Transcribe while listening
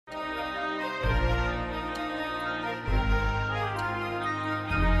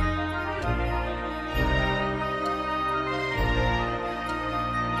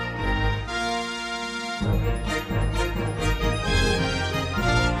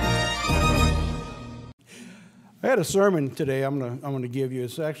I had a sermon today I'm going to give you.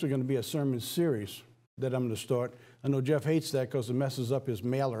 It's actually going to be a sermon series that I'm going to start. I know Jeff hates that because it messes up his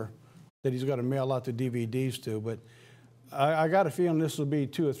mailer that he's got to mail out the DVDs to, but I got a feeling this will be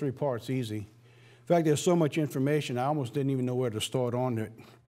 2 or 3 parts easy. In fact, there's so much information, I almost didn't even know where to start on it.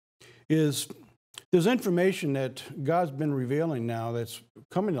 There's information that God's been revealing now that's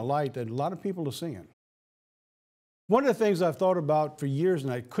coming to light that a lot of people are seeing. One of the things I've thought about for years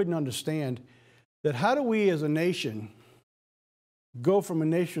and I couldn't understand, that how do we as a nation go from a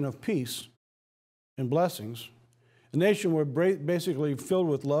nation of peace and blessings, a nation we're basically filled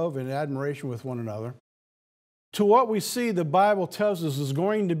with love and admiration with one another, to what we see the Bible tells us is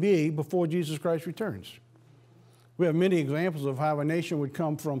going to be before Jesus Christ returns. We have many examples of how a nation would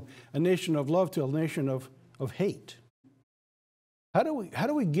come from a nation of love to a nation of hate. How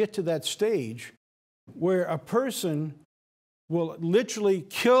do we get to that stage where a person will literally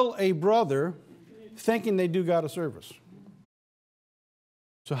kill a brother thinking they do God a service?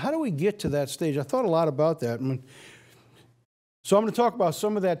 So how do we get to that stage? I thought a lot about that. So I'm going to talk about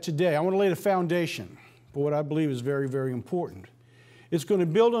some of that today. I want to lay the foundation for what I believe is very, very important. It's going to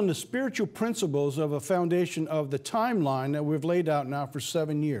build on the spiritual principles of a foundation of the timeline that we've laid out now for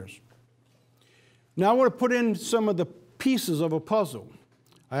 7 years. Now I want to put in some of the pieces of a puzzle.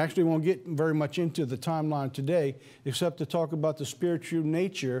 I actually won't get very much into the timeline today, except to talk about the spiritual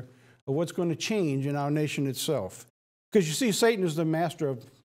nature of what's going to change in our nation itself. Because you see, Satan is the master of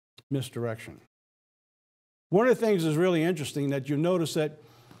misdirection. One of the things that's really interesting that you notice that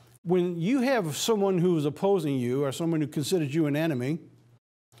when you have someone who is opposing you or someone who considers you an enemy,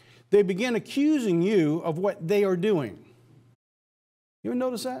 they begin accusing you of what they are doing. You ever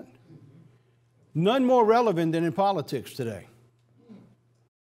notice that? None more relevant than in politics today.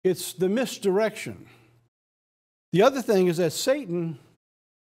 It's the misdirection. The other thing is that Satan,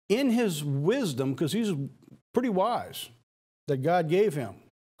 in his wisdom, because he's pretty wise, that God gave him,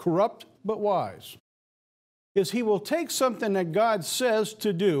 corrupt but wise, is he will take something that God says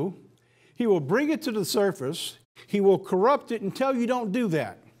to do, he will bring it to the surface, he will corrupt it and tell you don't do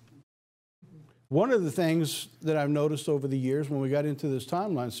that. One of the things that I've noticed over the years when we got into this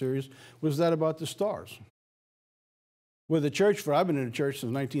timeline series was that about the stars. With the church, I've been in the church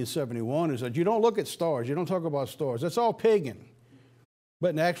since 1971, is that you don't look at stars, you don't talk about stars. That's all pagan.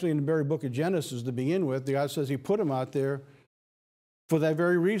 But actually in the very book of Genesis to begin with, God says he put them out there for that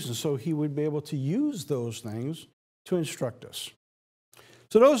very reason, so he would be able to use those things to instruct us.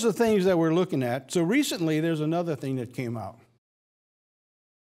 So those are the things that we're looking at. So recently there's another thing that came out.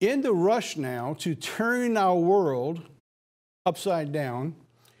 In the rush now to turn our world upside down,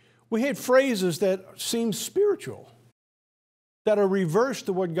 we had phrases that seem spiritual, that are reverse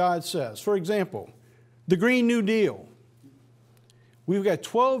to what God says. For example, the Green New Deal. We've got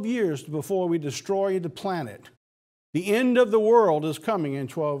 12 years before we destroy the planet. The end of the world is coming in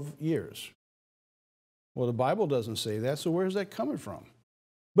 12 years. Well, the Bible doesn't say that, so where's that coming from?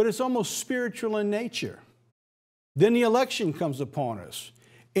 But it's almost spiritual in nature. Then the election comes upon us,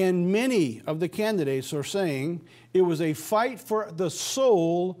 and many of the candidates are saying it was a fight for the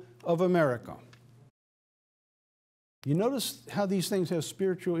soul of America. You notice how these things have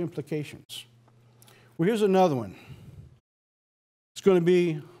spiritual implications. Well, here's another one. It's going to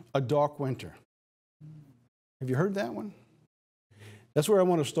be a dark winter. Have you heard that one? That's where I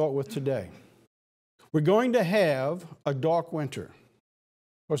want to start with today. We're going to have a dark winter.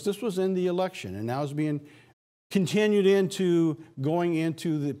 Of course, this was in the election, and now it's being continued into going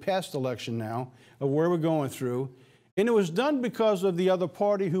into the past election now of where we're going through. And it was done because of the other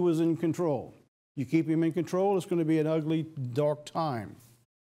party who was in control. You keep him in control, it's going to be an ugly, dark time.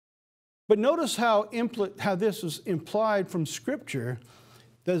 But notice how this is implied from Scripture.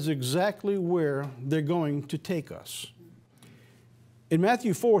 That is exactly where they're going to take us. In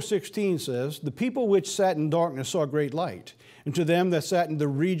Matthew 4:16 says, "The people which sat in darkness saw great light, and to them that sat in the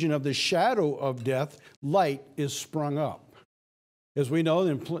region of the shadow of death, light is sprung up." As we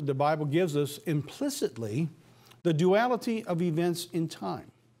know, the Bible gives us implicitly the duality of events in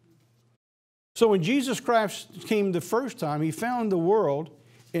time. So when Jesus Christ came the first time, he found the world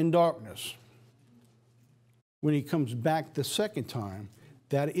in darkness. When he comes back the second time,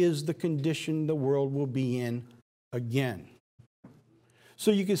 that is the condition the world will be in again. So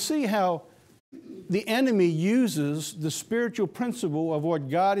you can see how the enemy uses the spiritual principle of what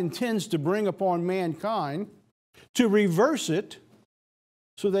God intends to bring upon mankind to reverse it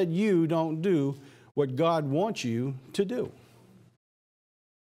so that you don't do what God wants you to do.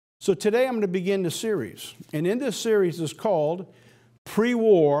 So today I'm going to begin the series. And in this series is called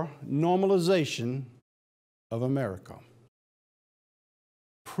Prewar Normalization of America.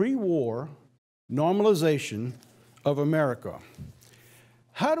 Pre-war normalization of America.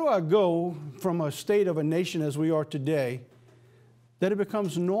 How do I go from a state of a nation as we are today that it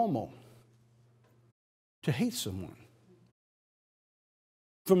becomes normal to hate someone?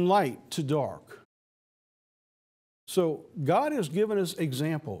 From light to dark. So God has given us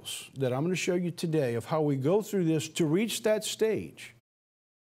examples that I'm going to show you today of how we go through this to reach that stage.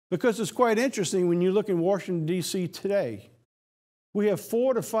 Because it's quite interesting when you look in Washington, D.C. today. We have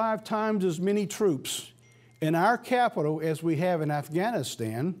 4 to 5 times as many troops in our capital as we have in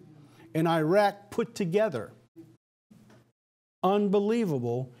Afghanistan and Iraq put together.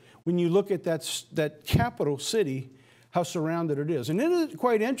 Unbelievable when you look at that capital city, how surrounded it is. And isn't it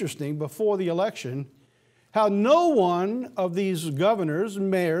quite interesting before the election how no one of these governors and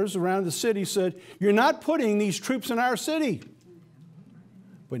mayors around the city said, you're not putting these troops in our city.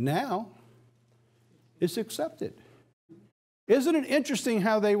 But now it's accepted. Isn't it interesting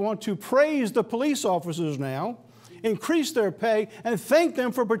how they want to praise the police officers now, increase their pay, and thank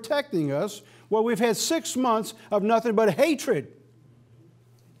them for protecting us? Well, we've had 6 months of nothing but hatred.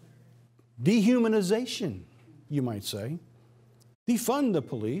 Dehumanization, you might say. Defund the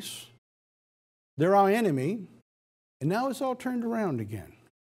police. They're our enemy. And now it's all turned around again.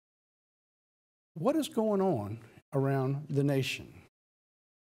 What is going on around the nation?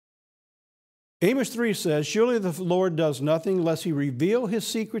 Amos 3 says, surely the Lord does nothing lest he reveal his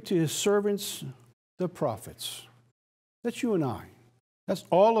secret to his servants, the prophets. That's you and I. That's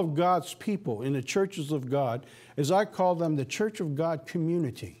all of God's people in the churches of God, as I call them, the Church of God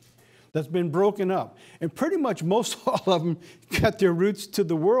community that's been broken up. And pretty much most all of them got their roots to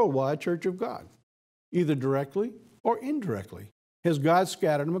the worldwide Church of God, either directly or indirectly, as God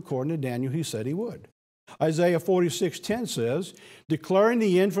scattered them according to Daniel he said he would. Isaiah 46:10 says, declaring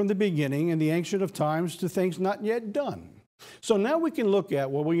the end from the beginning and the ancient of times to things not yet done. So now we can look at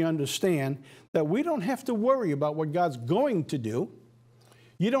what we understand that we don't have to worry about what God's going to do.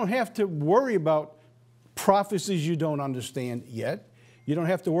 You don't have to worry about prophecies you don't understand yet. You don't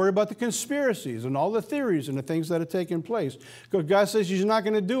have to worry about the conspiracies and all the theories and the things that are taking place. Because God says he's not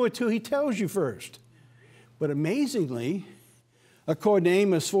going to do it till he tells you first. But amazingly, according to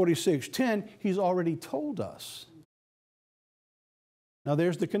Amos 46:10, he's already told us. Now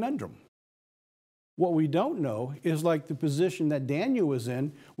there's the conundrum. What we don't know is like the position that Daniel was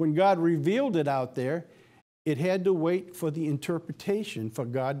in when God revealed it out there. It had to wait for the interpretation for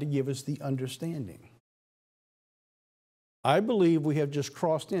God to give us the understanding. I believe we have just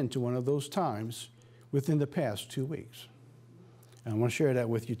crossed into one of those times within the past 2 weeks. And I want to share that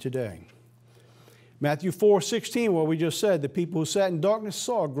with you today. Matthew 4:16, what we just said, the people who sat in darkness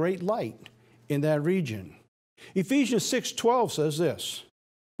saw a great light in that region. Ephesians 6:12 says this,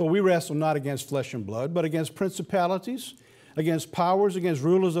 for we wrestle not against flesh and blood, but against principalities, against powers, against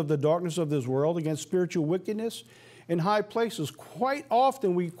rulers of the darkness of this world, against spiritual wickedness in high places. Quite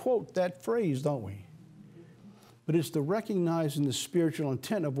often we quote that phrase, don't we? But it's the recognizing the spiritual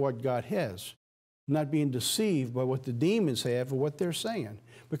intent of what God has, not being deceived by what the demons have or what they're saying.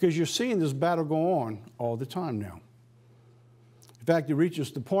 Because you're seeing this battle go on all the time now. In fact, it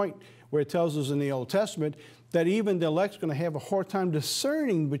reaches the point where it tells us in the Old Testament that even the elect's going to have a hard time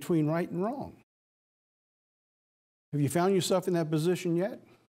discerning between right and wrong. Have you found yourself in that position yet?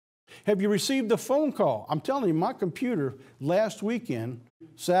 Have you received a phone call? I'm telling you, my computer last weekend,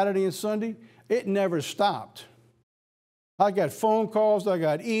 Saturday and Sunday, it never stopped. I got phone calls, I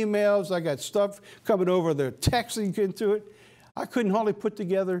got emails, I got stuff coming over, they're texting into it. I couldn't hardly put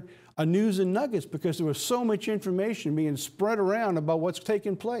together a news and nuggets because there was so much information being spread around about what's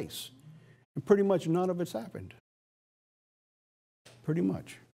taking place. And pretty much none of it's happened. Pretty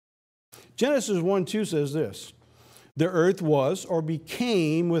much. Genesis 1:2 says this, the earth was or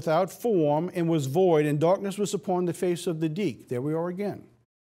became without form and was void, and darkness was upon the face of the deep. There we are again.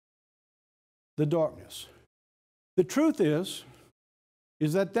 The darkness. The truth is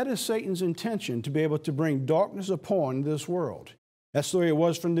that is Satan's intention, to be able to bring darkness upon this world. That's the way it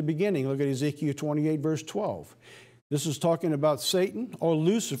was from the beginning. Look at Ezekiel 28, verse 12. This is talking about Satan or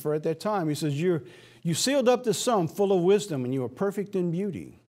Lucifer at that time. He says, you sealed up the sum full of wisdom, and you were perfect in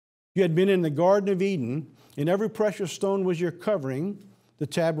beauty. You had been in the Garden of Eden, and every precious stone was your covering. The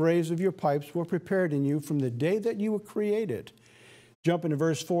tabrets of your pipes were prepared in you from the day that you were created. Jumping to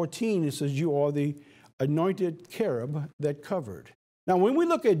verse 14, it says, you are the anointed cherub that covered. Now, when we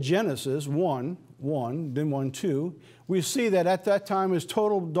look at Genesis 1:1, then 1:2, we see that at that time is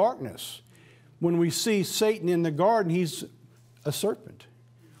total darkness. When we see Satan in the garden, he's a serpent.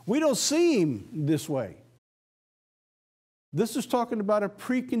 We don't see him this way. This is talking about a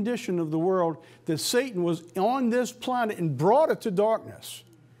precondition of the world that Satan was on this planet and brought it to darkness.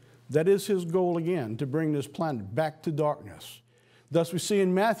 That is his goal again, to bring this planet back to darkness. Thus we see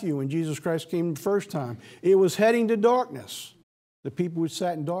in Matthew when Jesus Christ came the first time, it was heading to darkness. The people who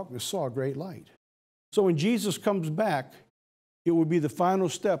sat in darkness saw a great light. So when Jesus comes back, it will be the final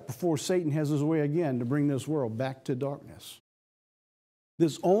step before Satan has his way again to bring this world back to darkness.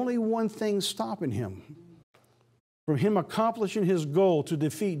 There's only one thing stopping him from him accomplishing his goal to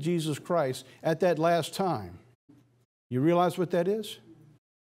defeat Jesus Christ at that last time. You realize what that is?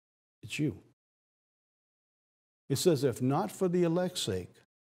 It's you. It says, if not for the elect's sake,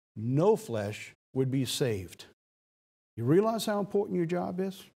 no flesh would be saved. You realize how important your job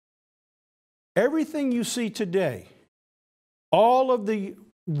is? Everything you see today, all of the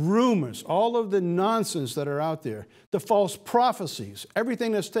rumors, all of the nonsense that are out there, the false prophecies,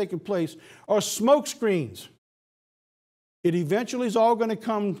 everything that's taking place are smoke screens. It eventually is all going to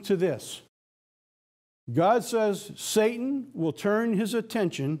come to this. God says Satan will turn his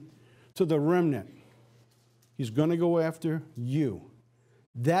attention to the remnant. He's going to go after you.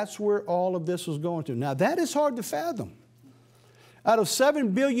 That's where all of this is going to. Now, that is hard to fathom. Out of 7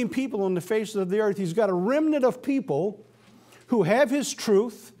 billion people on the face of the earth, he's got a remnant of people who have his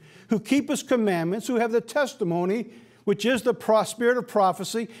truth, who keep his commandments, who have the testimony, which is the spirit of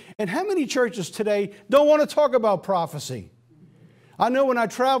prophecy. And how many churches today don't want to talk about prophecy? I know when I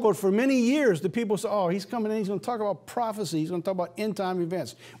traveled for many years, the people say, oh, he's coming in, he's going to talk about prophecy, he's going to talk about end-time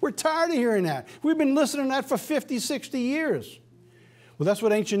events. We're tired of hearing that. We've been listening to that for 50, 60 years. Well, that's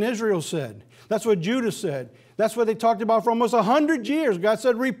what ancient Israel said. That's what Judah said. That's what they talked about for almost 100 years. God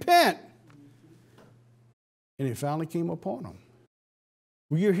said, repent. And it finally came upon them.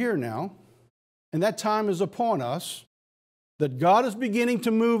 Well, you're here now, and that time is upon us, that God is beginning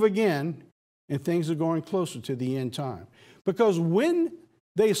to move again, and things are going closer to the end time. Because when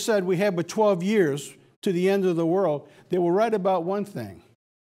they said we have but 12 years to the end of the world, they were right about one thing.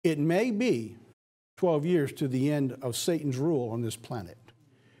 It may be 12 years to the end of Satan's rule on this planet.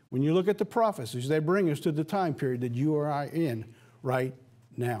 When you look at the prophecies, they bring us to the time period that you or I are in right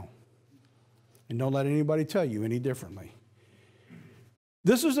now. And don't let anybody tell you any differently.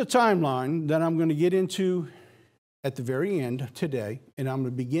 This is the timeline that I'm going to get into at the very end today, and I'm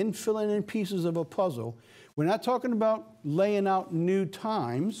going to begin filling in pieces of a puzzle. We're not talking about laying out new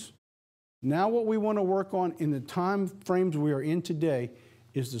times. Now what we want to work on in the time frames we are in today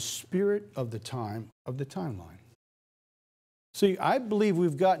is the spirit of the timeline. See, I believe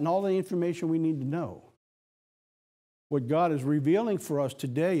we've gotten all the information we need to know. What God is revealing for us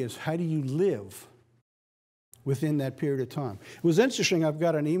today is how do you live within that period of time. It was interesting, I've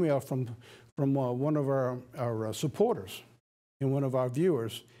got an email from one of our supporters and one of our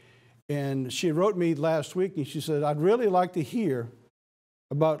viewers, and she wrote me last week and she said, I'd really like to hear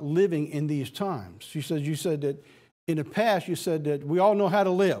about living in these times. She said, you said that in the past, you said that we all know how to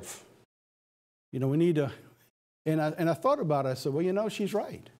live. You know, we need to, and I thought about it, I said, well, you know, she's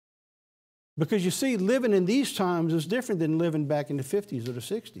right. Because you see, living in these times is different than living back in the 50s or the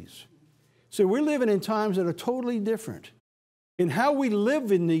 60s. So we're living in times that are totally different. And how we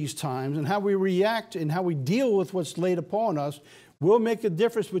live in these times and how we react and how we deal with what's laid upon us will make a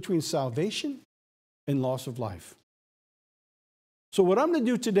difference between salvation and loss of life. So what I'm going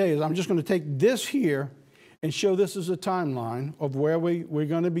to do today is I'm just going to take this here and show this as a timeline of where we're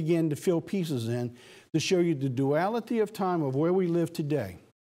going to begin to fill pieces in to show you the duality of time of where we live today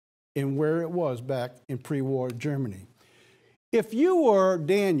and where it was back in pre-war Germany. If you were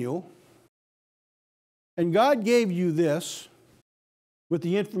Daniel and God gave you this with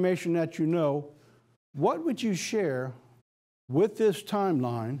the information that you know, what would you share with this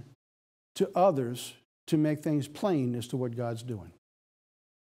timeline to others to make things plain as to what God's doing?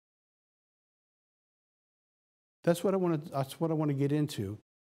 That's what I want to get into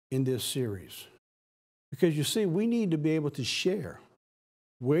in this series. Because you see, we need to be able to share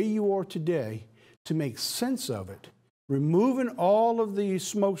where you are today to make sense of it, removing all of the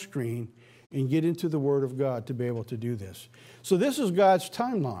smokescreen and get into the Word of God to be able to do this. So this is God's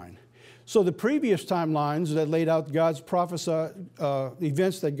timeline. So the previous timelines that laid out God's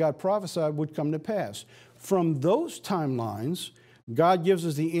events that God prophesied would come to pass. From those timelines, God gives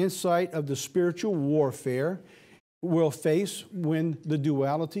us the insight of the spiritual warfare we'll face when the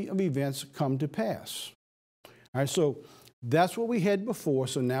duality of events come to pass. All right, so that's what we had before,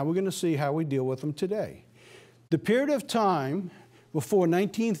 so now we're going to see how we deal with them today. The period of time before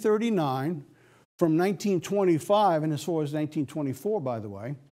 1939, from 1925, and as far as 1924, by the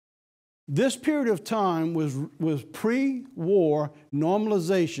way, this period of time was pre-war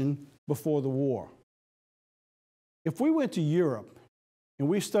normalization before the war. If we went to Europe and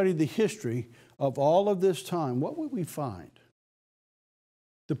we studied the history of all of this time, what would we find?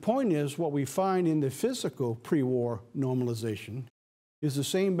 The point is, what we find in the physical pre-war normalization is the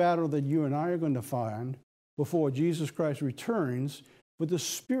same battle that you and I are going to find before Jesus Christ returns with the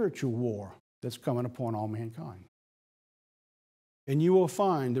spiritual war that's coming upon all mankind. And you will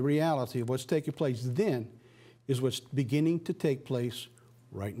find the reality of what's taking place then is what's beginning to take place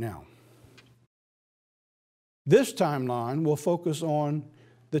right now. This timeline will focus on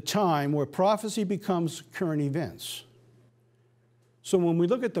the time where prophecy becomes current events. So when we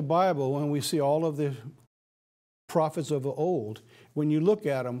look at the Bible and we see all of the prophets of old, when you look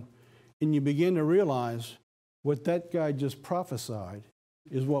at them and you begin to realize what that guy just prophesied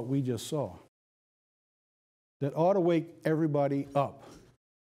is what we just saw. That ought to wake everybody up.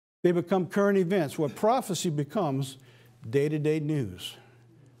 They become current events, where prophecy becomes day-to-day news.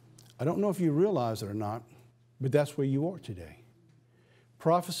 I don't know if you realize it or not, but that's where you are today.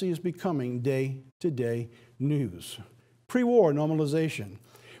 Prophecy is becoming day-to-day news. Pre-war normalization,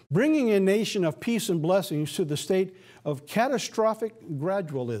 bringing a nation of peace and blessings to the state of catastrophic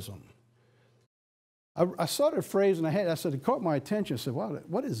gradualism. I saw the phrase in my head. I said, it caught my attention. I said, wow,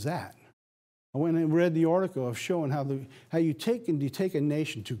 what is that? I went and read the article of showing how you take a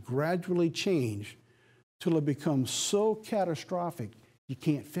nation to gradually change till it becomes so catastrophic you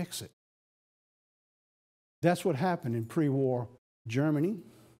can't fix it. That's what happened in pre-war Germany,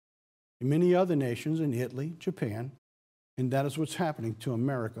 and many other nations in Italy, Japan, and that is what's happening to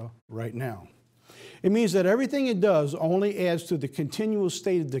America right now. It means that everything it does only adds to the continual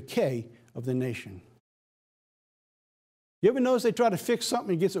state of decay of the nation. You ever notice they try to fix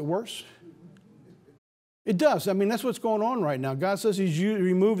something and it gets it worse? It does. I mean, that's what's going on right now. God says He's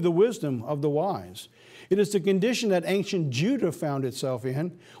removed the wisdom of the wise. It is the condition that ancient Judah found itself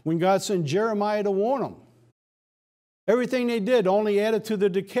in when God sent Jeremiah to warn them. Everything they did only added to the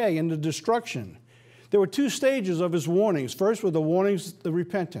decay and the destruction. There were two stages of His warnings. First were the warnings, the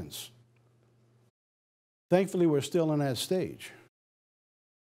repentance. Thankfully, we're still in that stage.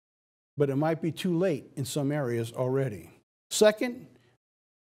 But it might be too late in some areas already. Second,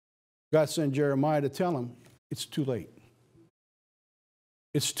 God sent Jeremiah to tell him, it's too late.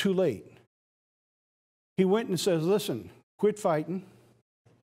 It's too late. He went and says, listen, quit fighting.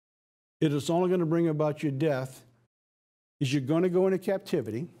 It is only going to bring about your death. Is you're going to go into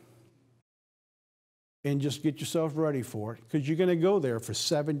captivity and just get yourself ready for it, because you're going to go there for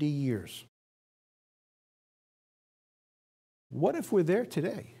 70 years. What if we're there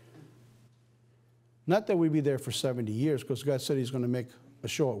today? Not that we'd be there for 70 years, because God said He's going to make a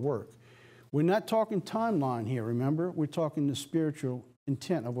short work. We're not talking timeline here, remember? We're talking the spiritual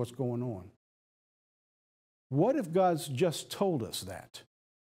intent of what's going on. What if God's just told us that?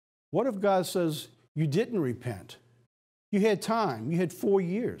 What if God says, you didn't repent? You had time. You had 4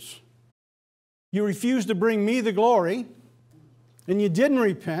 years. You refused to bring me the glory, and you didn't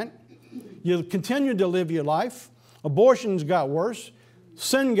repent. You continued to live your life. Abortions got worse.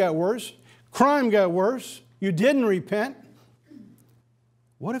 Sin got worse. Crime got worse. You didn't repent.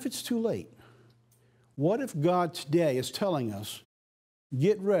 What if it's too late? What if God today is telling us,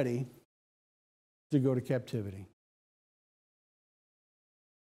 get ready to go to captivity?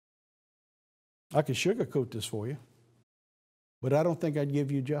 I could sugarcoat this for you, but I don't think I'd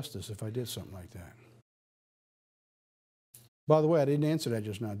give you justice if I did something like that. By the way, I didn't answer that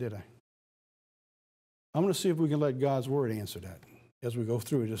just now, did I? I'm going to see if we can let God's Word answer that as we go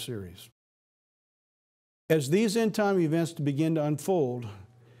through this series. As these end-time events begin to unfold,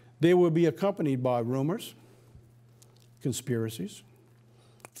 they will be accompanied by rumors, conspiracies,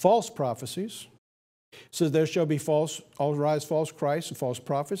 false prophecies. It says there shall be rise false Christs and false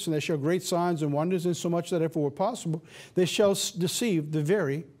prophets, and there shall great signs and wonders, insomuch that if it were possible, they shall deceive the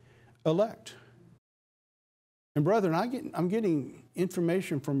very elect. And brethren, I'm getting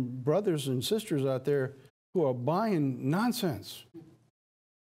information from brothers and sisters out there who are buying nonsense.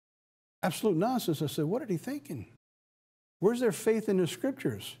 Absolute nonsense. I said, what are they thinking? Where's their faith in the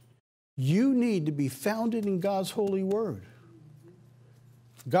Scriptures? You need to be founded in God's holy word.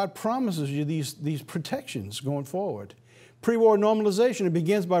 God promises you these protections going forward. Pre-war normalization, it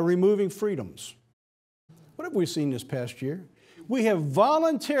begins by removing freedoms. What have we seen this past year? We have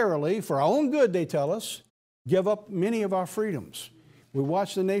voluntarily, for our own good, they tell us, give up many of our freedoms. We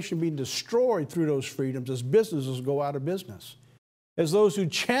watch the nation be destroyed through those freedoms as businesses go out of business, as those who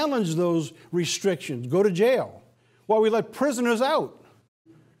challenge those restrictions go to jail, while we let prisoners out.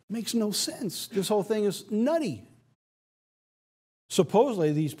 Makes no sense. This whole thing is nutty.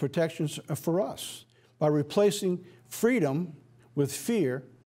 Supposedly, these protections are for us by replacing freedom with fear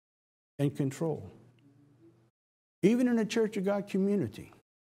and control. Even in the Church of God community,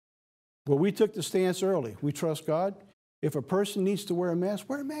 where we took the stance early, we trust God, If a person needs to wear a mask,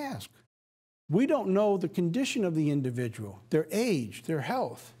 wear a mask. We don't know the condition of the individual, their age, their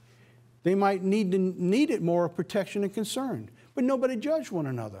health. They might need it more of protection and concern, but nobody judged one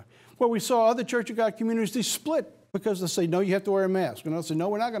another. Where we saw other Church of God communities, they split because they say, no, you have to wear a mask. And others say, no,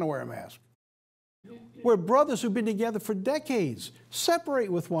 we're not going to wear a mask. Where brothers who've been together for decades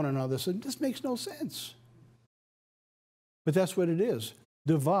separate with one another. So this makes no sense. But that's what it is.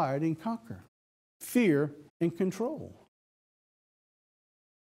 Divide and conquer. Fear and control.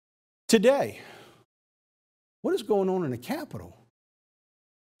 Today, what is going on in the Capitol?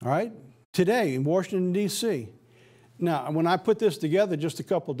 All right? Today in Washington, D.C. Now, when I put this together just a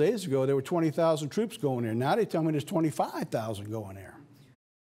couple days ago, there were 20,000 troops going there. Now they tell me there's 25,000 going there.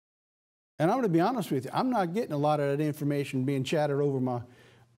 And I'm going to be honest with you, I'm not getting a lot of that information being chatted over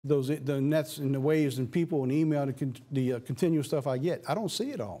the nets and the waves and people and email and the continual stuff I get. I don't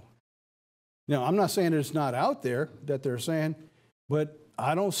see it all. Now, I'm not saying that it's not out there that they're saying, but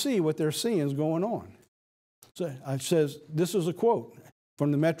I don't see what they're seeing is going on. So it says, this is a quote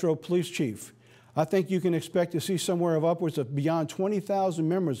from the Metro Police Chief. I think you can expect to see somewhere of upwards of beyond 20,000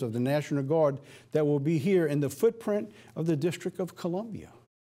 members of the National Guard that will be here in the footprint of the District of Columbia.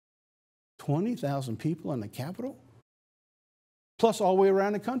 20,000 people in the Capitol? Plus all the way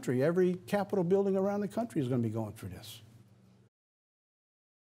around the country. Every Capitol building around the country is going to be going through this.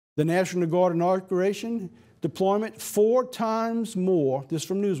 The National Guard inauguration deployment 4 times more, this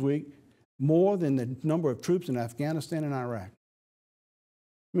from Newsweek, more than the number of troops in Afghanistan and Iraq.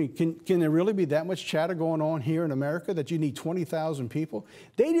 I mean, can there really be that much chatter going on here in America that you need 20,000 people?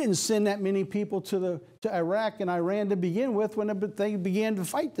 They didn't send that many people to Iraq and Iran to begin with when they began to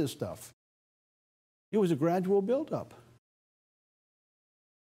fight this stuff. It was a gradual buildup.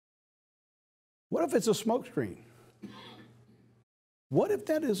 What if it's a smokescreen? What if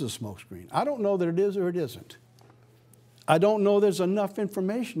that is a smokescreen? I don't know that it is or it isn't. I don't know there's enough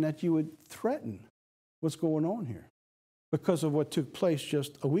information that you would threaten what's going on here because of what took place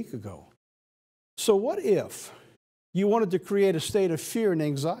just a week ago. So what if you wanted to create a state of fear and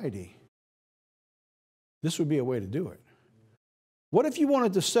anxiety? This would be a way to do it. What if you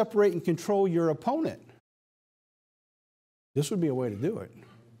wanted to separate and control your opponent? This would be a way to do it.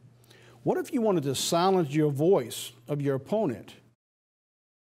 What if you wanted to silence your voice of your opponent?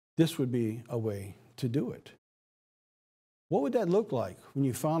 This would be a way to do it. What would that look like when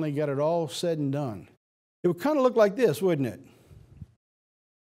you finally got it all said and done? It would kind of look like this, wouldn't it?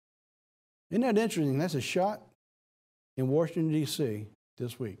 Isn't that interesting? That's a shot in Washington, D.C.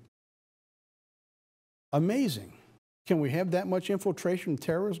 this week. Amazing. Can we have that much infiltration and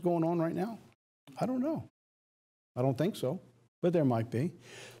terrorists going on right now? I don't know. I don't think so, but there might be.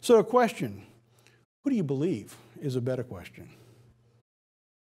 So the question, who do you believe, is a better question.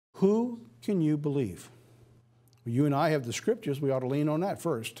 Who can you believe? Well, you and I have the scriptures. We ought to lean on that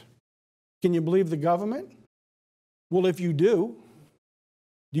first. Can you believe the government? Well, if you do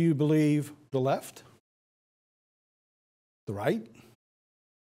you believe the left? The right?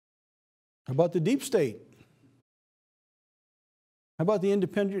 How about the deep state? How about the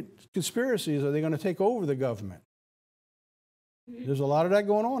independent conspiracies? Are they going to take over the government? There's a lot of that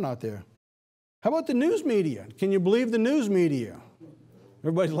going on out there. How about the news media? Can you believe the news media?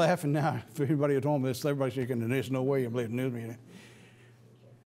 Everybody's laughing now. For everybody at home, everybody's shaking their head. There's no way you believe the news media.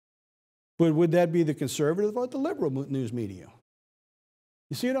 But would that be the conservative or the liberal news media?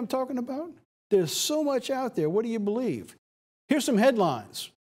 You see what I'm talking about? There's so much out there. What do you believe? Here's some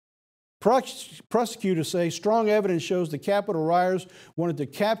headlines. Prosecutors say strong evidence shows the Capitol rioters wanted to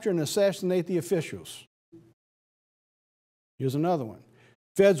capture and assassinate the officials. Here's another one.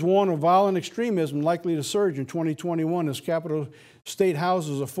 Feds warn of violent extremism likely to surge in 2021 as Capitol state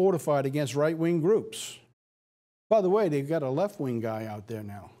houses are fortified against right-wing groups. By the way, they've got a left-wing guy out there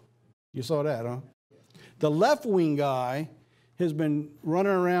now. You saw that, huh? The left-wing guy has been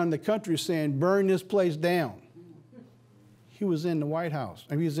running around the country saying, burn this place down. He was in the White House.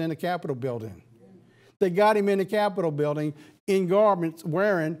 He was in the Capitol building. They got him in the Capitol building in garments,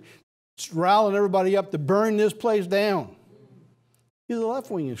 wearing, riling everybody up to burn this place down. He's a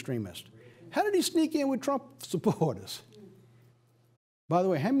left-wing extremist. How did he sneak in with Trump supporters? By the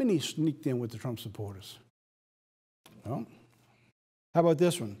way, how many sneaked in with the Trump supporters? Well, how about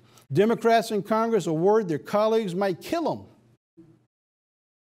this one? Democrats in Congress are worried their colleagues might kill them.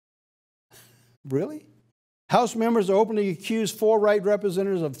 Really? House members are openly accused 4 right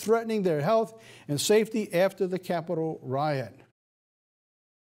representatives of threatening their health and safety after the Capitol riot.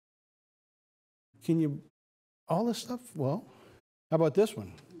 Can you, all this stuff? Well, how about this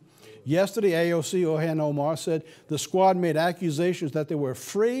one? Yesterday, AOC Ohan Omar said the squad made accusations that they were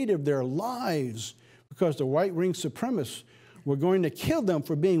afraid of their lives because the white ring supremacists were going to kill them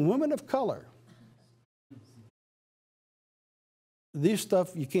for being women of color. These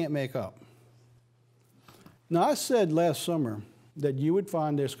stuff you can't make up. Now, I said last summer that you would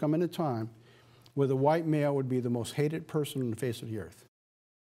find there's coming a time where the white male would be the most hated person on the face of the earth.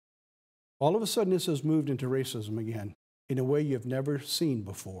 All of a sudden, this has moved into racism again in a way you've never seen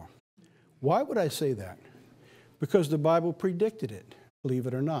before. Why would I say that? Because the Bible predicted it, believe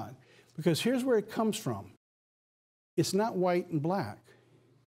it or not. Because here's where it comes from. It's not white and black.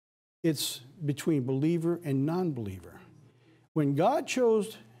 It's between believer and non-believer. When God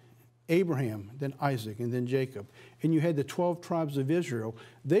chose Abraham, then Isaac, and then Jacob, and you had the 12 tribes of Israel,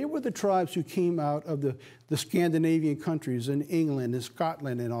 they were the tribes who came out of the Scandinavian countries in England and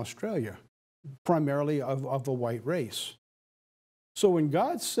Scotland and Australia, primarily of a white race. So when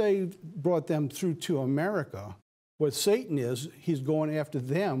God brought them through to America, what Satan is, he's going after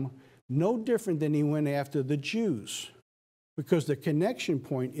them no different than he went after the Jews, because the connection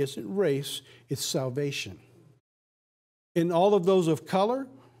point isn't race, it's salvation. In all of those of color,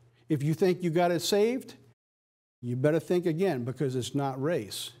 if you think you got it saved, you better think again, because it's not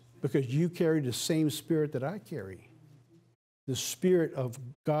race, because you carry the same spirit that I carry, the spirit of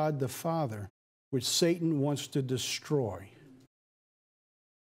God the Father, which Satan wants to destroy.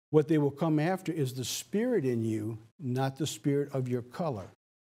 What they will come after is the spirit in you, not the spirit of your color.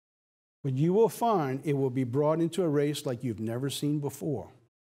 But you will find it will be brought into a race like you've never seen before.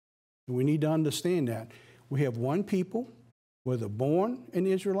 And we need to understand that. We have one people, whether born an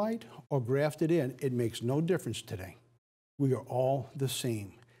Israelite or grafted in, it makes no difference today. We are all the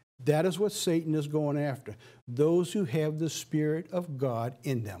same. That is what Satan is going after, those who have the Spirit of God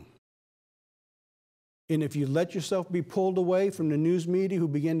in them. And if you let yourself be pulled away from the news media who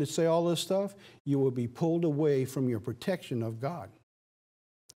begin to say all this stuff, you will be pulled away from your protection of God.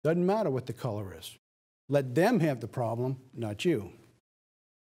 Doesn't matter what the color is. Let them have the problem, not you.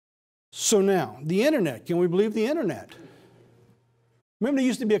 So now, the internet. Can we believe the internet? Remember there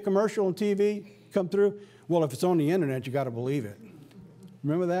used to be a commercial on TV come through? Well, if it's on the internet, you got to believe it.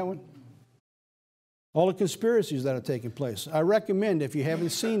 Remember that one? All the conspiracies that are taking place. I recommend, if you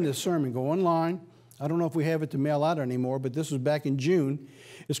haven't seen this sermon, go online. I don't know if we have it to mail out anymore, but this was back in June.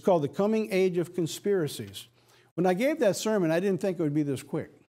 It's called The Coming Age of Conspiracies. When I gave that sermon, I didn't think it would be this quick.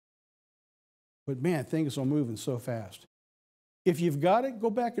 But man, things are moving so fast. If you've got it,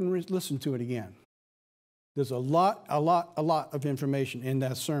 go back and listen to it again. There's a lot of information in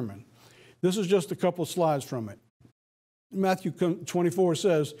that sermon. This is just a couple slides from it. Matthew 24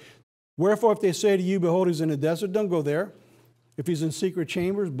 says, "Wherefore if they say to you, behold, he's in the desert, don't go there. If he's in secret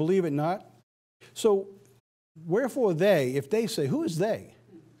chambers, believe it not." So, wherefore they, if they say, who is they?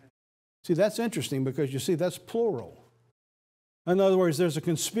 See, that's interesting because you see, that's plural. In other words, there's a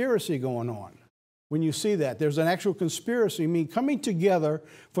conspiracy going on. When you see that, there's an actual conspiracy, meaning coming together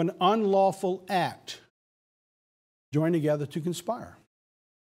for an unlawful act. Join together to conspire.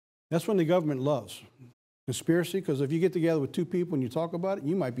 That's when the government loves conspiracy, because if you get together with two people and you talk about it,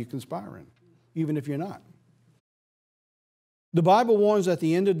 you might be conspiring, even if you're not. The Bible warns at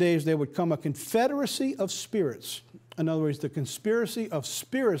the end of days there would come a confederacy of spirits. In other words, the conspiracy of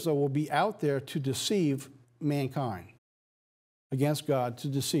spirits that will be out there to deceive mankind against God, to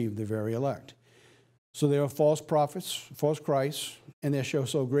deceive the very elect. So there are false prophets, false Christs, and they shall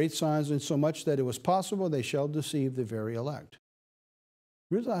show great signs, and so much that it was possible they shall deceive the very elect.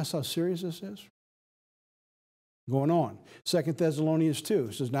 Realize how serious this is? Going on. 2 Thessalonians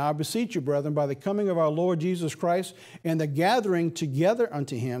 2 says, "Now I beseech you, brethren, by the coming of our Lord Jesus Christ and the gathering together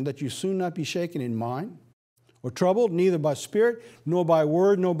unto him, that you soon not be shaken in mind, or troubled, neither by spirit, nor by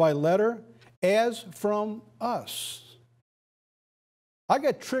word, nor by letter, as from us." I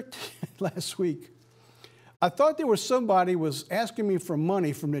got tricked last week. I thought there was somebody was asking me for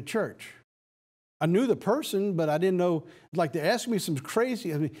money from the church. I knew the person, but I didn't know, like they're asking me some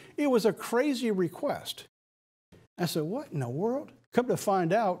crazy, it was a crazy request. I said, what in the world? Come to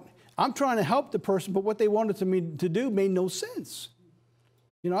find out, I'm trying to help the person, but what they wanted me to do made no sense.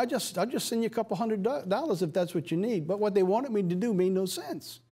 You know, I'll just send you a couple $100 if that's what you need, but what they wanted me to do made no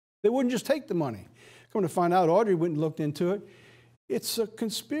sense. They wouldn't just take the money. Come to find out, Audrey went and looked into it. It's a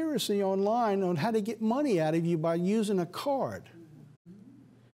conspiracy online on how to get money out of you by using a card.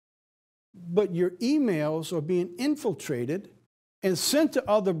 But your emails are being infiltrated and sent to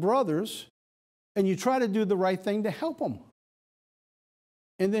other brothers, and you try to do the right thing to help them.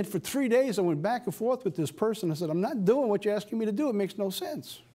 And then for 3 days, I went back and forth with this person. I said, I'm not doing what you're asking me to do. It makes no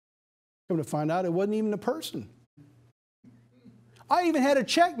sense. Come to find out, it wasn't even a person. I even had a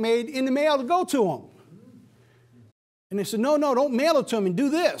check made in the mail to go to them. And they said, no, don't mail it to them and do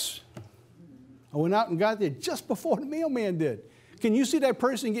this. I went out and got there just before the mailman did. Can you see that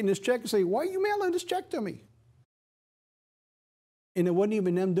person getting this check and say, why are you mailing this check to me? And it wasn't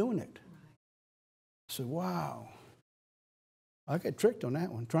even them doing it. I said, wow. I got tricked on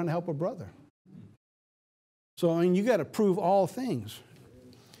that one, trying to help a brother. So, I mean, you got to prove all things.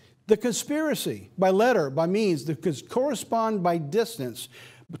 The conspiracy, by letter, by means, that correspond by distance.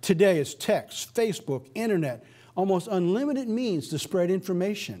 Today is text, Facebook, internet, almost unlimited means to spread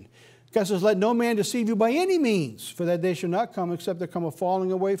information. God says, let no man deceive you by any means, for that day shall not come except there come a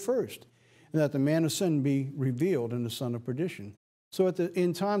falling away first, and that the man of sin be revealed and the son of perdition. So at the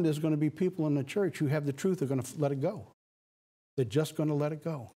end time, there's going to be people in the church who have the truth, they're going to let it go. They're just going to let it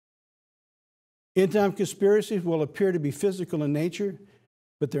go. End-time conspiracies will appear to be physical in nature,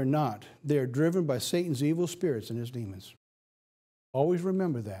 but they're not. They are driven by Satan's evil spirits and his demons. Always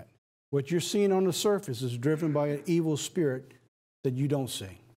remember that. What you're seeing on the surface is driven by an evil spirit that you don't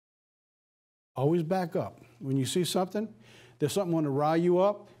see. Always back up. When you see something, there's something want to rile you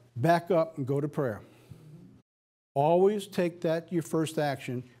up, back up and go to prayer. Always take that your first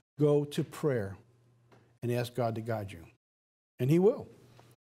action, go to prayer and ask God to guide you. And he will.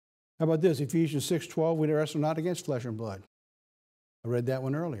 How about this? Ephesians 6:12, we wrestle not against flesh and blood. I read that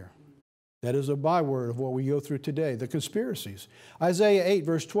one earlier. That is a byword of what we go through today, the conspiracies. Isaiah 8,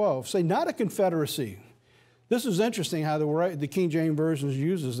 verse 12, say not a confederacy. This is interesting how the King James Version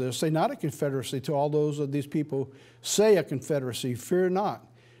uses this. Say not a confederacy to all those of these people. Say a confederacy. Fear not,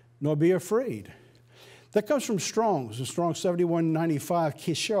 nor be afraid. That comes from Strong's. In Strong's 7195,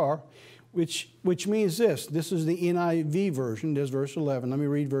 Kishar, which means this. This is the NIV version. There's verse 11. Let me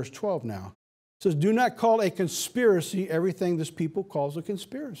read verse 12 now. It says, do not call a conspiracy everything this people calls a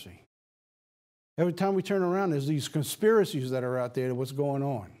conspiracy. Every time we turn around, there's these conspiracies that are out there. What's going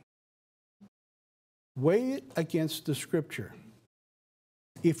on? Weigh it against the Scripture.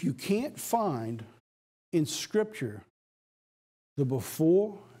 If you can't find in Scripture the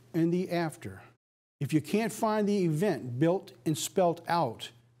before and the after, if you can't find the event built and spelt out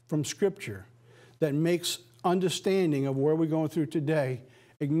from Scripture that makes understanding of where we're going through today,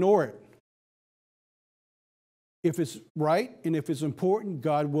 ignore it. If it's right and if it's important,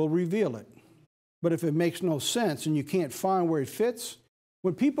 God will reveal it. But if it makes no sense and you can't find where it fits,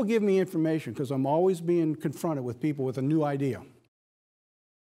 when people give me information, because I'm always being confronted with people with a new idea,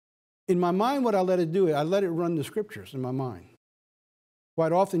 in my mind, what I let it do, I let it run the Scriptures in my mind.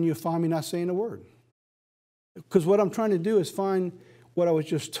 Quite often, you'll find me not saying a word. Because what I'm trying to do is find what I was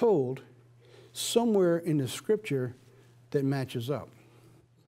just told somewhere in the Scripture that matches up.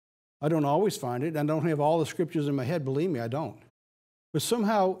 I don't always find it. I don't have all the Scriptures in my head. Believe me, I don't. But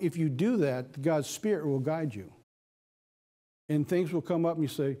somehow, if you do that, God's Spirit will guide you. And things will come up and you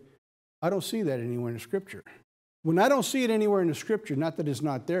say, I don't see that anywhere in the Scripture. When I don't see it anywhere in the Scripture, not that it's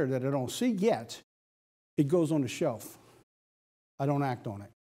not there, that I don't see yet, it goes on the shelf. I don't act on it.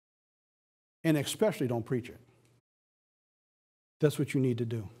 And especially don't preach it. That's what you need to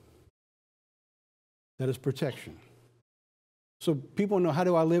do. That is protection. So people know, how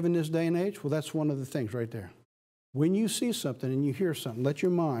do I live in this day and age? Well, that's one of the things right there. When you see something and you hear something, let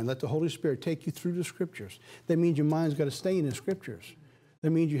your mind, let the Holy Spirit take you through the Scriptures. That means your mind's got to stay in the Scriptures.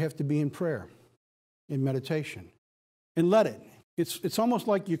 That means you have to be in prayer, in meditation. And let it. It's almost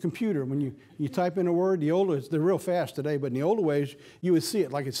like your computer. When you type in a word, they're real fast today, but in the older ways, you would see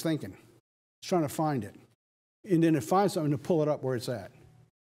it like it's thinking. It's trying to find it. And then it finds something to pull it up where it's at.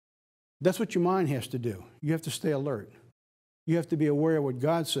 That's what your mind has to do. You have to stay alert. You have to be aware of what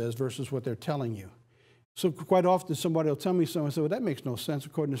God says versus what they're telling you. So quite often somebody will tell me something and say, well, that makes no sense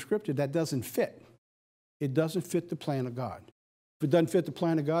according to Scripture. That doesn't fit. It doesn't fit the plan of God. If it doesn't fit the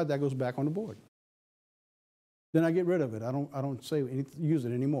plan of God, that goes back on the board. Then I get rid of it. I don't use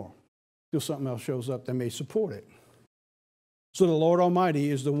it anymore until something else shows up that may support it. So the Lord Almighty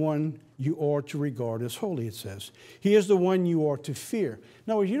is the one you are to regard as holy, it says. He is the one you are to fear.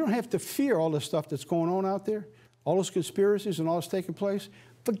 Now, you don't have to fear all the stuff that's going on out there, all those conspiracies and all that's taking place.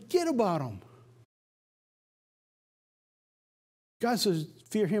 Forget about them. God says,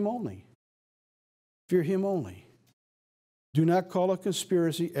 fear him only. Fear him only. Do not call a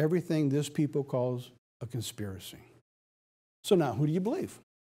conspiracy everything this people calls a conspiracy. So now, who do you believe?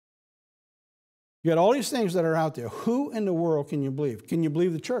 You got all these things that are out there. Who in the world can you believe? Can you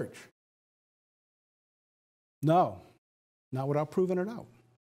believe the church? No, not without proving it out.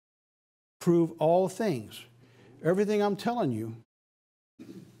 Prove all things. Everything I'm telling you,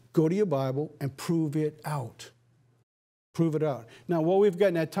 go to your Bible and prove it out. Prove it out. Now, what we've got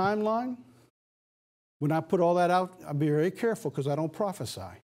in that timeline, when I put all that out, I'll be very careful because I don't prophesy.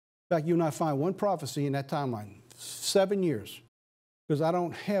 In fact, you and I find one prophecy in that timeline, 7 years. because I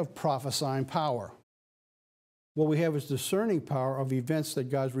don't have prophesying power. What we have is discerning power of events that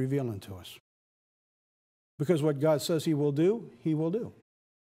God's revealing to us. Because what God says he will do, he will do.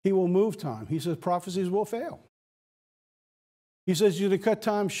 He will move time. He says prophecies will fail. He says you to cut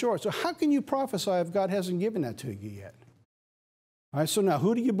time short. So how can you prophesy if God hasn't given that to you yet? All right, so now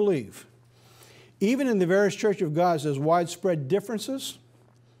who do you believe? Even in the various Church of God, there's widespread differences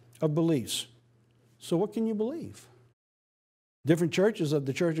of beliefs. So what can you believe? Different churches of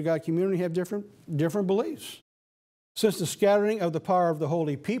the Church of God community have different beliefs. Since the scattering of the power of the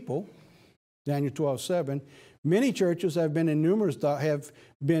holy people, Daniel 12:7, many churches have been numerous doctrines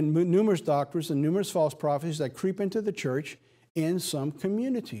and numerous false prophecies that creep into the church in some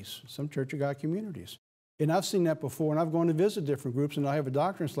communities, some Church of God communities. And I've seen that before, and I've gone to visit different groups, and I have a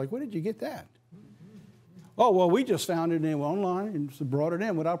doctrine. It's like, where did you get that? Oh, well, we just found it online and brought it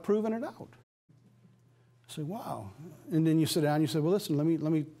in without proving it out. I say, wow. And then you sit down and you say, well, listen,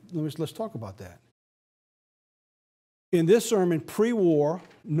 let's talk about that. In this sermon, Prewar,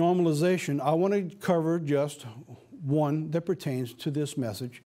 Normalization, I want to cover just one that pertains to this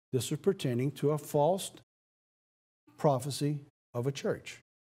message. This is pertaining to a false prophecy of a church.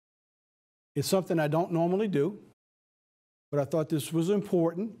 It's something I don't normally do, but I thought this was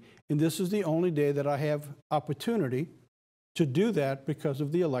important, and this is the only day that I have opportunity to do that because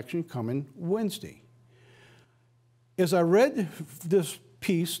of the election coming Wednesday. As I read this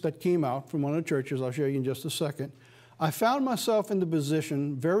piece that came out from one of the churches, I'll show you in just a second, I found myself in the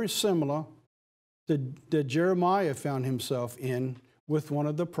position very similar that Jeremiah found himself in with one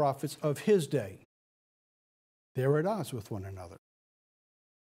of the prophets of his day. They were at odds with one another.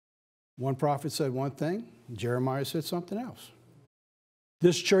 One prophet said one thing, Jeremiah said something else.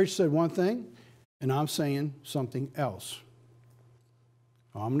 This church said one thing, and I'm saying something else.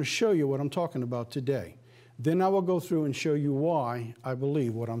 I'm going to show you what I'm talking about today. Then I will go through and show you why I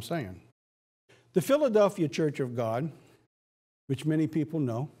believe what I'm saying. The Philadelphia Church of God, which many people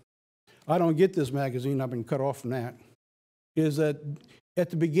know, I don't get this magazine, I've been cut off from that, is that at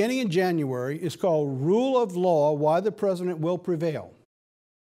the beginning of January, it's called Rule of Law, Why the President Will Prevail.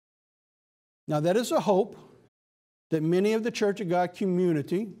 Now, that is a hope that many of the Church of God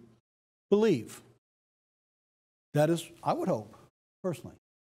community believe. That is, I would hope, personally.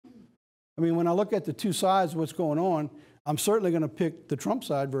 I mean, when I look at the two sides of what's going on, I'm certainly going to pick the Trump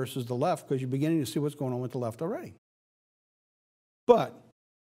side versus the left because you're beginning to see what's going on with the left already. But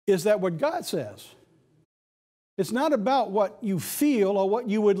is that what God says? It's not about what you feel or what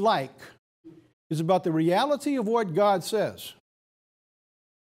you would like. It's about the reality of what God says.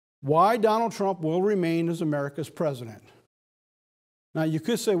 Why Donald Trump will remain as America's president. Now, you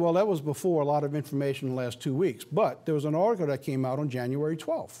could say, well, that was before a lot of information in the last 2 weeks, but there was an article that came out on January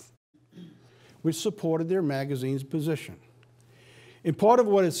 12th, which supported their magazine's position. And part of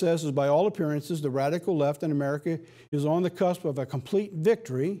what it says is, by all appearances, the radical left in America is on the cusp of a complete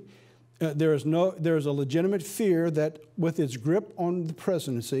victory. There is a legitimate fear that with its grip on the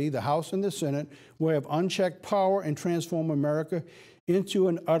presidency, the House and the Senate will have unchecked power and transform America into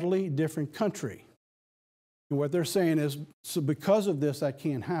an utterly different country. And what they're saying is, so because of this, that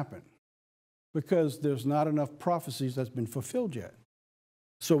can't happen, because there's not enough prophecies that's been fulfilled yet.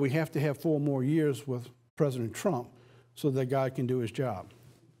 So we have to have 4 more years with President Trump so that God can do his job.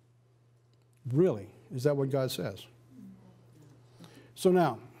 Really? Is that what God says? So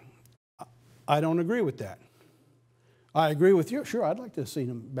now, I don't agree with that. I agree with you. Sure, I'd like to see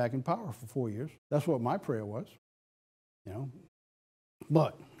him back in power for 4 years. That's what my prayer was. You know.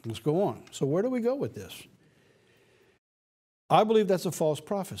 But let's go on. So where do we go with this? I believe that's a false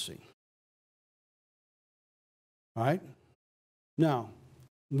prophecy. All right? Now,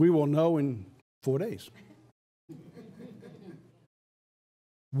 we will know in 4 days.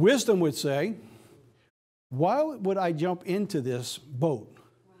 Wisdom would say, why would I jump into this boat?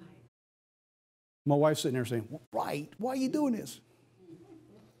 My wife's sitting there saying, right, why are you doing this?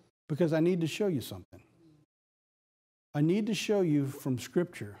 Because I need to show you something. I need to show you from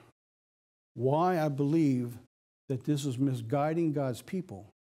Scripture why I believe that this is misguiding God's people.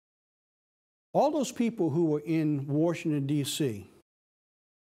 All those people who were in Washington, D.C.,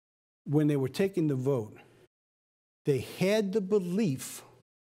 when they were taking the vote, they had the belief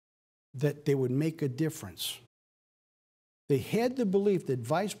that they would make a difference. They had the belief that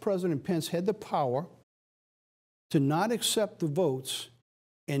Vice President Pence had the power to not accept the votes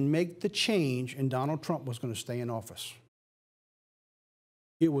and make the change, and Donald Trump was going to stay in office.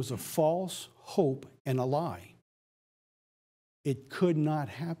 It was a false hope and a lie. It could not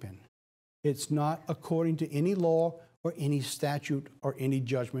happen. It's not according to any law or any statute or any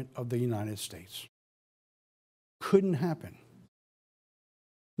judgment of the United States. Couldn't happen.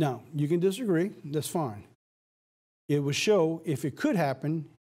 Now, you can disagree. That's fine. It would show if it could happen,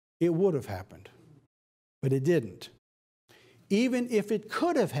 it would have happened. But it didn't. Even if it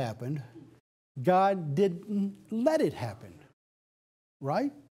could have happened, God didn't let it happen.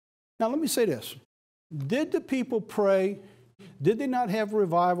 Right? Now, let me say this. Did the people pray? Did they not have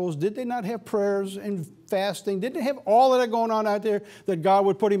revivals? Did they not have prayers and fasting? Did they have all of that going on out there that God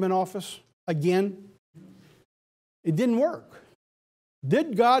would put him in office again? It didn't work.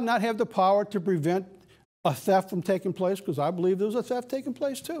 Did God not have the power to prevent a theft from taking place? Because I believe there was a theft taking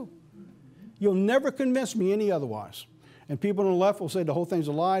place too. You'll never convince me any otherwise. And people on the left will say the whole thing's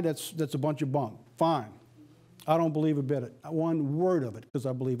a lie. That's a bunch of bunk. Fine. I don't believe a bit of it. One word of it, because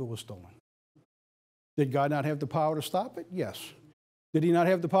I believe it was stolen. Did God not have the power to stop it? Yes. Did he not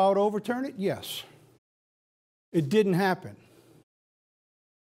have the power to overturn it? Yes. It didn't happen.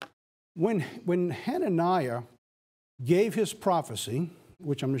 When Hananiah gave his prophecy,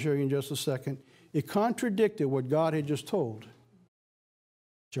 which I'm going to show you in just a second, it contradicted what God had just told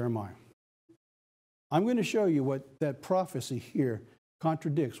Jeremiah. I'm going to show you what that prophecy here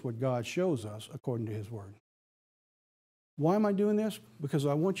contradicts what God shows us according to his word. Why am I doing this? Because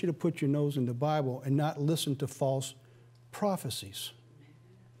I want you to put your nose in the Bible and not listen to false prophecies.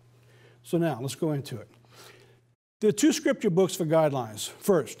 So now, let's go into it. There are two scripture books for guidelines.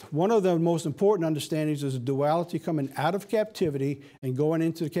 First, one of the most important understandings is the duality coming out of captivity and going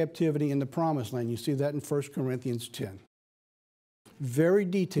into the captivity in the promised land. You see that in 1 Corinthians 10. Very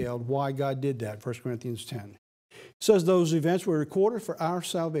detailed why God did that, 1 Corinthians 10. It says those events were recorded for our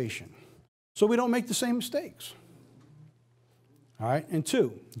salvation, so we don't make the same mistakes. All right, and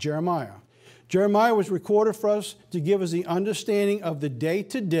two, Jeremiah. Jeremiah was recorded for us to give us the understanding of the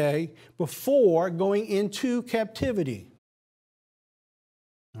day-to-day before going into captivity.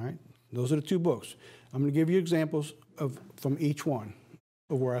 All right, those are the two books. I'm going to give you examples from each one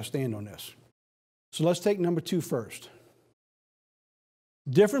of where I stand on this. So let's take number 2 first.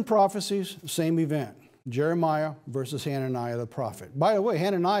 Different prophecies, same event. Jeremiah versus Hananiah the prophet. By the way,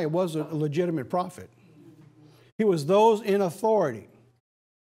 Hananiah was a legitimate prophet. He was those in authority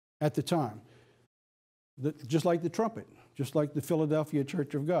at the time. Just like the trumpet, just like the Philadelphia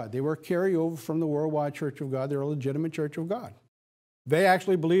Church of God. They were carryover from the worldwide Church of God. They're a legitimate Church of God. They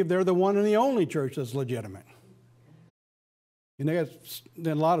actually believe they're the one and the only church that's legitimate. And there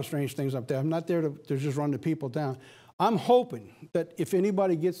are a lot of strange things up there. I'm not there to just run the people down. I'm hoping that if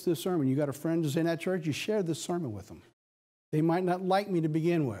anybody gets this sermon, you got a friend who's in that church, you share this sermon with them. They might not like me to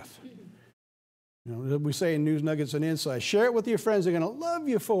begin with. You know, we say in News Nuggets and Insights, share it with your friends. They're going to love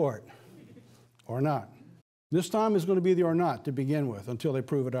you for it. Or not. This time is going to be the or not to begin with until they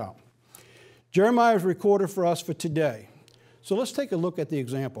prove it out. Jeremiah is recorded for us for today. So let's take a look at the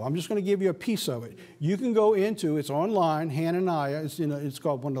example. I'm just going to give you a piece of it. You can go into, it's online, Hananiah. It's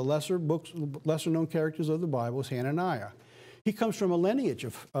called one of the lesser known characters of the Bible is Hananiah. He comes from a lineage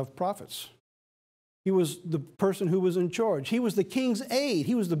of prophets. He was the person who was in charge. He was the king's aide.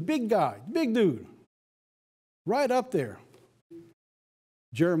 He was the big guy, big dude, right up there.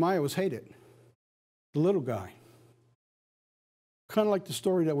 Jeremiah was hated, the little guy. Kind of like the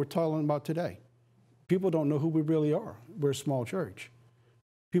story that we're talking about today. People don't know who we really are. We're a small church.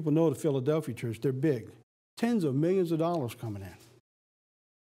 People know the Philadelphia church. They're big. Tens of millions of dollars coming in.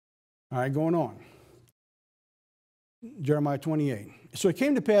 All right, going on. Jeremiah 28. So it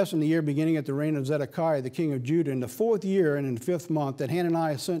came to pass in the year beginning at the reign of Zedekiah, the king of Judah, in the 4th year and in the 5th month, that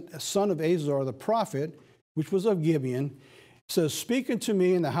Hananiah sent a son of Azar, the prophet, which was of Gibeon, says, speak unto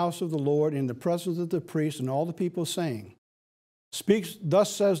me in the house of the Lord, in the presence of the priests and all the people, saying, speaks,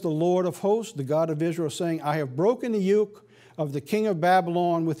 thus says the Lord of hosts, the God of Israel, saying, I have broken the yoke of the king of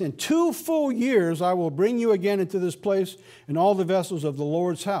Babylon. Within 2 full years I will bring you again into this place and all the vessels of the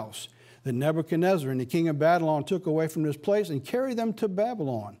Lord's house that Nebuchadnezzar and the king of Babylon took away from this place and carry them to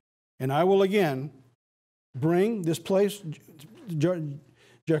Babylon. And I will again bring this place,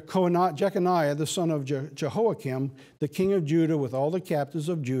 Jeconiah, the son of Jehoiakim, the king of Judah, with all the captives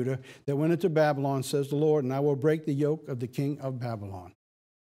of Judah that went into Babylon, says the Lord, and I will break the yoke of the king of Babylon.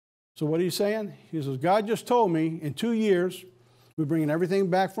 So what are you saying? He says, God just told me in 2 years, we're bringing everything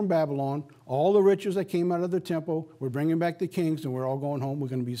back from Babylon, all the riches that came out of the temple, we're bringing back the kings, and we're all going home, we're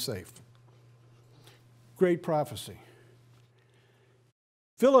going to be safe. Great prophecy.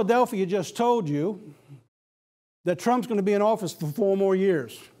 Philadelphia just told you that Trump's going to be in office for 4 more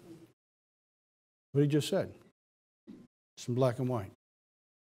years. What he just said. It's in black and white.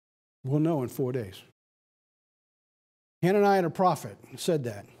 We'll know in 4 days. Hananiah the prophet said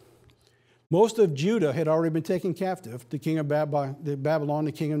that. Most of Judah had already been taken captive. The king of Babylon,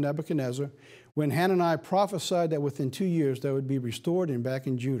 the king of Nebuchadnezzar, when Hananiah prophesied that within 2 years they would be restored and back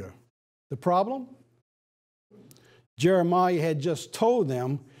in Judah. The problem? Jeremiah had just told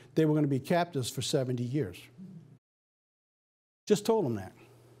them they were going to be captives for 70 years. Just told them that.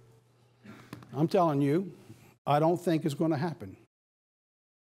 I'm telling you, I don't think it's going to happen.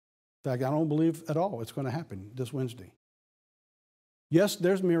 In fact, I don't believe at all it's going to happen this Wednesday. Yes,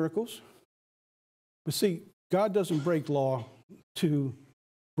 there's miracles. But see, God doesn't break law to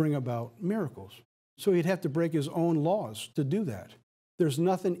bring about miracles. So he'd have to break his own laws to do that. There's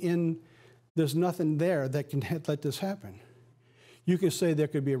nothing there that can let this happen. You can say there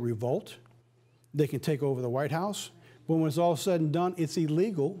could be a revolt. They can take over the White House. But when it's all said and done, it's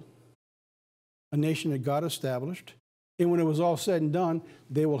illegal. A nation that God established. And when it was all said and done,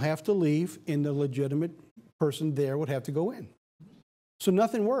 they will have to leave, and the legitimate person there would have to go in. So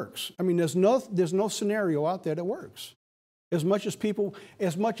nothing works. I mean, there's no scenario out there that works. As much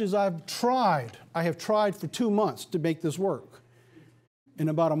as I have tried for 2 months to make this work. And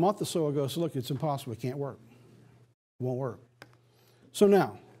about a month or so ago, so look, it's impossible. It can't work. It won't work. So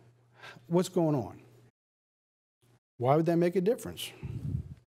now, what's going on? Why would that make a difference?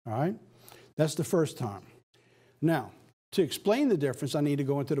 All right? That's the first time. Now, to explain the difference, I need to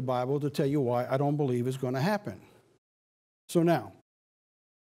go into the Bible to tell you why I don't believe it's going to happen. So now,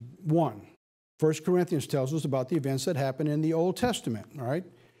 1 Corinthians tells us about the events that happened in the Old Testament, all right?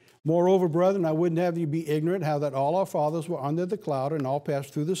 Moreover, brethren, I wouldn't have you be ignorant how that all our fathers were under the cloud and all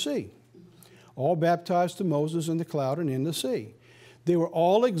passed through the sea, all baptized to Moses in the cloud and in the sea. They were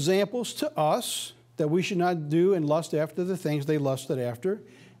all examples to us that we should not do and lust after the things they lusted after.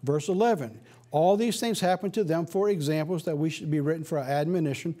 Verse 11, all these things happened to them for examples that we should be written for our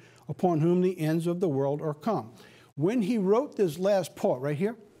admonition, upon whom the ends of the world are come. When he wrote this last part right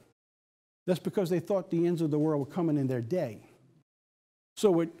here, that's because they thought the ends of the world were coming in their day.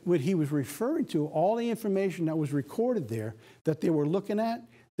 So what he was referring to, all the information that was recorded there that they were looking at,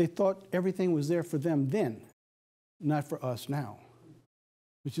 they thought everything was there for them then, not for us now.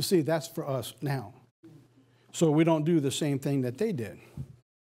 But you see, that's for us now. So we don't do the same thing that they did.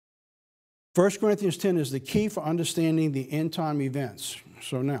 1 Corinthians 10 is the key for understanding the end time events.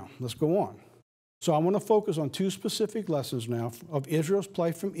 So now, let's go on. So I want to focus on 2 specific lessons now of Israel's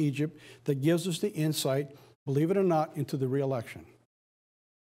plight from Egypt that gives us the insight, believe it or not, into the re-election.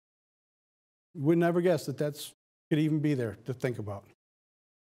 You would never guess that could even be there to think about.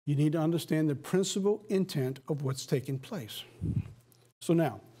 You need to understand the principal intent of what's taking place. So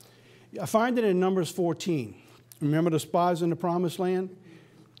now, I find it in Numbers 14. Remember the spies in the Promised Land?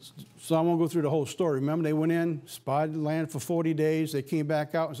 So I won't go through the whole story. Remember, they went in, spied the land for 40 days. They came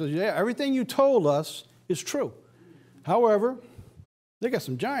back out and said, yeah, everything you told us is true. However, they got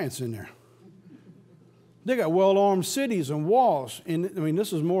some giants in there. They got well-armed cities and walls. And I mean,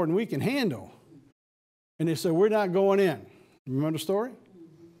 this is more than we can handle. And they said, we're not going in. Remember the story?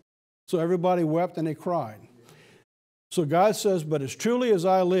 So everybody wept and they cried. So God says, but as truly as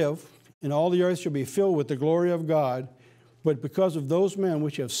I live, and all the earth shall be filled with the glory of God, but because of those men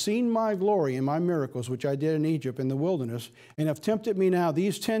which have seen my glory and my miracles, which I did in Egypt in the wilderness, and have tempted me now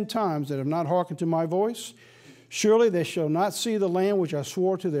these 10 times that have not hearkened to my voice, surely they shall not see the land which I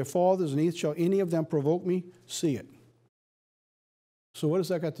swore to their fathers, neither shall any of them provoke me see it. So what has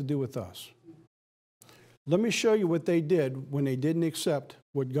that got to do with us? Let me show you what they did when they didn't accept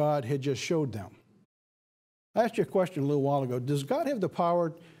what God had just showed them. I asked you a question a little while ago. Does God have the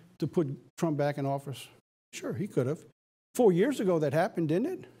power to put Trump back in office? Sure, he could have. 4 years ago that happened, didn't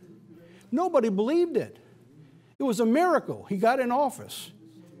it? Nobody believed it. It was a miracle. He got in office.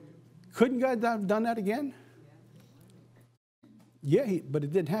 Couldn't God have done that again? Yeah, but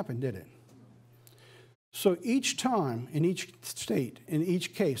it didn't happen, did it? So each time, in each state, in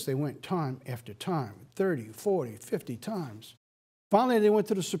each case, they went time after time, 30, 40, 50 times. Finally, they went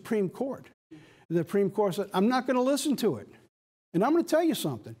to the Supreme Court. The Supreme Court said, I'm not going to listen to it. And I'm going to tell you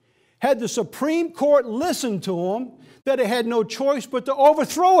something. Had the Supreme Court listened to them, that they had no choice but to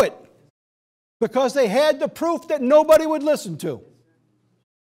overthrow it because they had the proof that nobody would listen to.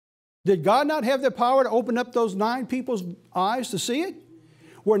 Did God not have the power to open up those 9 people's eyes to see it?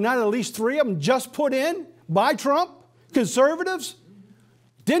 Were not at least 3 of them just put in by Trump, conservatives?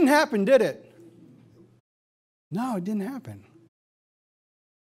 Didn't happen, did it? No, it didn't happen.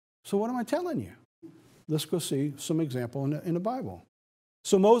 So what am I telling you? Let's go see some example in the Bible.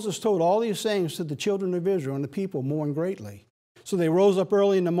 So Moses told all these sayings to the children of Israel, and the people mourned greatly. So they rose up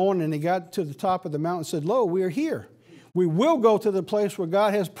early in the morning, and they got to the top of the mountain and said, lo, we are here. We will go to the place where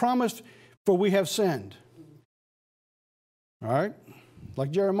God has promised, for we have sinned. All right?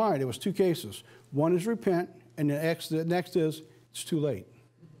 Like Jeremiah, there was 2 cases. One is repent, and the next is it's too late.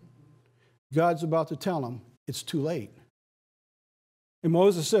 God's about to tell them it's too late. And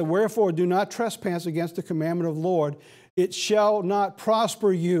Moses said, wherefore do not trespass against the commandment of the Lord. It shall not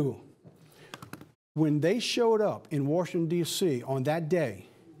prosper you. When they showed up in Washington, D.C. on that day,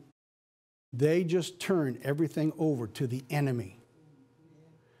 they just turned everything over to the enemy.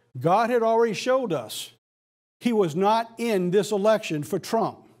 God had already showed us he was not in this election for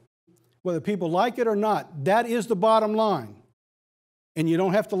Trump. Whether people like it or not, that is the bottom line. And you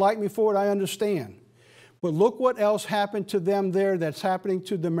don't have to like me for it, I understand. But look what else happened to them there that's happening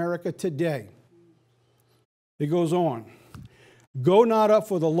to America today. It goes on. Go not up,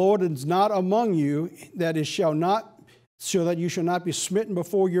 for the Lord is not among you, that is so that you shall not be smitten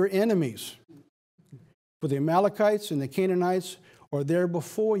before your enemies. For the Amalekites and the Canaanites are there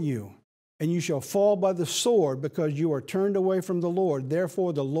before you, and you shall fall by the sword, because you are turned away from the Lord.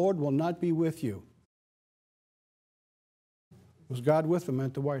 Therefore the Lord will not be with you. Was God with them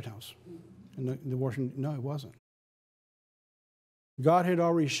at the White House? In the Washington? No, it wasn't. God had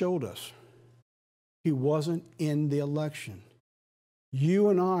already showed us he wasn't in the election. You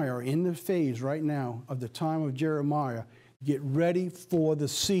and I are in the phase right now of the time of Jeremiah. Get ready for the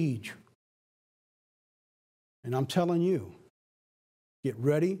siege. And I'm telling you, get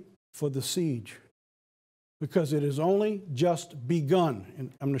ready for the siege, because it has only just begun.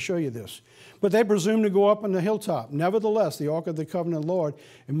 And I'm going to show you this. But they presumed to go up on the hilltop. Nevertheless, the ark of the covenant of the Lord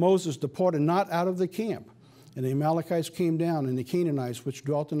and Moses departed not out of the camp. And the Amalekites came down, and the Canaanites which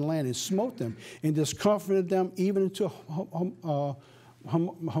dwelt in the land, and smote them, and discomfited them even into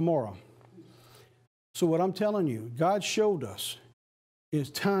Hamorah. So what I'm telling you, God showed us is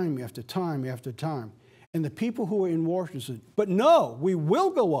time after time after time. And the people who were in Washington said, but no, we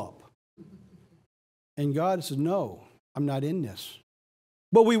will go up. And God said, no, I'm not in this.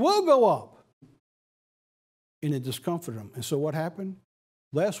 But we will go up. And it discomforted them. And so what happened?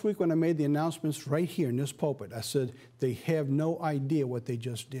 Last week when I made the announcements right here in this pulpit, I said, they have no idea what they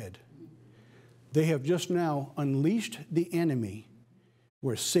just did. They have just now unleashed the enemy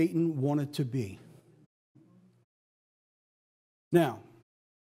where Satan wanted to be. Now,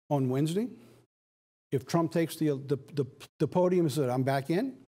 on Wednesday, if Trump takes the podium and says, I'm back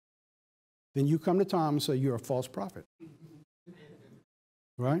in, then you come to Tom and say, you're a false prophet.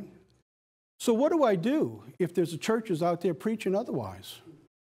 Right? So what do I do if there's churches out there preaching otherwise?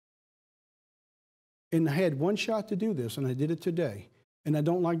 And I had one shot to do this, and I did it today. And I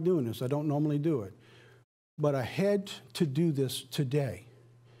don't like doing this. I don't normally do it. But I had to do this today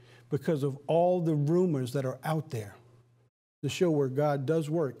because of all the rumors that are out there to show where God does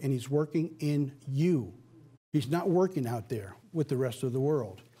work, and he's working in you. He's not working out there with the rest of the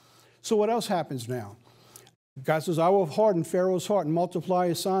world. So what else happens now? God says, I will harden Pharaoh's heart and multiply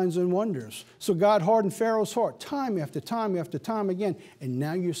his signs and wonders. So God hardened Pharaoh's heart time after time after time again, and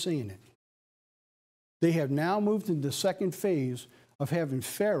now you're seeing it. They have now moved into the second phase of having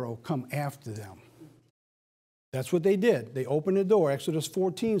Pharaoh come after them. That's what they did. They opened the door. Exodus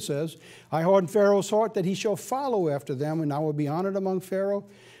 14 says, I harden Pharaoh's heart that he shall follow after them, and I will be honored among Pharaoh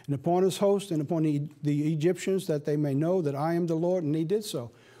and upon his host and upon the Egyptians, that they may know that I am the Lord. And he did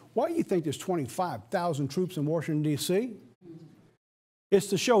so. Why do you think there's 25,000 troops in Washington, D.C.? It's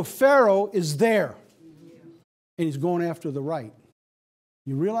to show Pharaoh is there, and he's going after the right.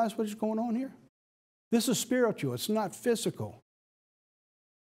 You realize what's going on here? This is spiritual. It's not physical.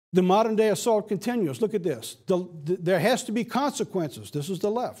 The modern day assault continues. Look at this. There has to be consequences. This is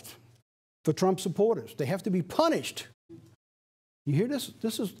the left for Trump supporters. They have to be punished. You hear this?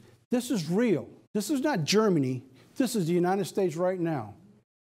 This is real. This is not Germany. This is the United States right now.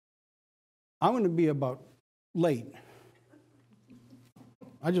 I'm going to be about late.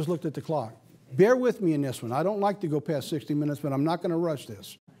 I just looked at the clock. Bear with me in this one. I don't like to go past 60 minutes, but I'm not going to rush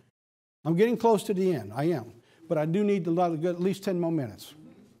this. I'm getting close to the end. I am. But I do need at least 10 more minutes.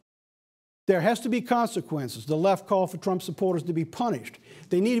 There has to be consequences. The left call for Trump supporters to be punished.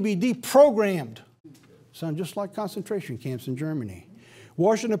 They need to be deprogrammed. Sound just like concentration camps in Germany.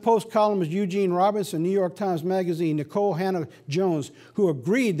 Washington Post columnist Eugene Robinson, New York Times Magazine, Nicole Hannah Jones, who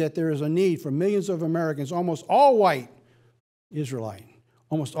agreed that there is a need for millions of Americans, almost all white, Israelite,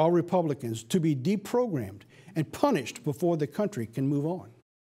 almost all Republicans, to be deprogrammed and punished before the country can move on.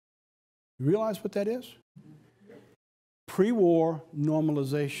 You realize what that is? Pre-war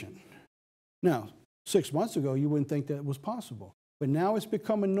normalization. Now, 6 months ago, you wouldn't think that was possible. But now it's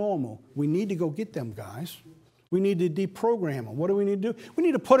becoming normal. We need to go get them guys. We need to deprogram them. What do we need to do? We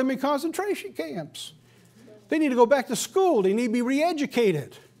need to put them in concentration camps. They need to go back to school. They need to be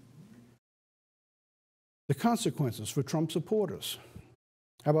re-educated. The consequences for Trump supporters.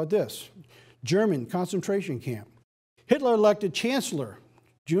 How about this? German concentration camp. Hitler elected Chancellor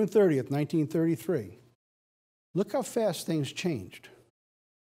June 30th, 1933. Look how fast things changed.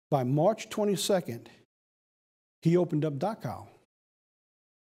 By March 22nd, he opened up Dachau.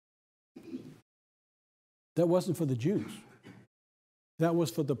 That wasn't for the Jews. That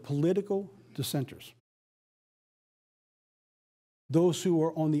was for the political dissenters, those who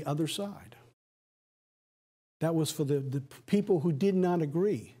were on the other side. That was for the people who did not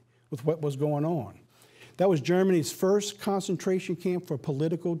agree with what was going on. That was Germany's first concentration camp for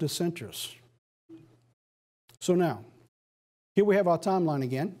political dissenters. So now, here we have our timeline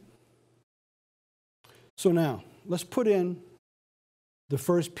again. So now, let's put in the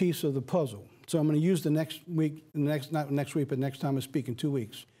first piece of the puzzle. So I'm going to use the next week, not next week, but next time I speak in 2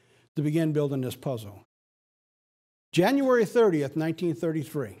 weeks, to begin building this puzzle. January 30th,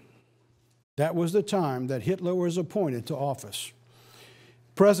 1933. That was the time that Hitler was appointed to office.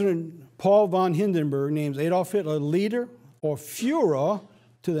 President Paul von Hindenburg names Adolf Hitler leader or Führer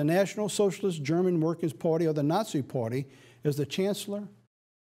to the National Socialist German Workers' Party or the Nazi Party as the Chancellor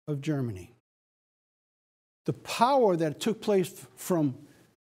of Germany. The power that took place from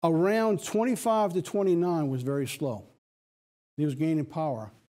around 25 to 29 was very slow. He was gaining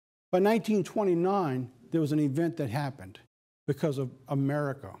power. By 1929, there was an event that happened because of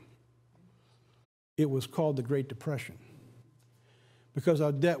America. It was called the Great Depression. Because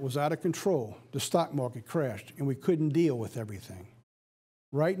our debt was out of control, the stock market crashed, and we couldn't deal with everything.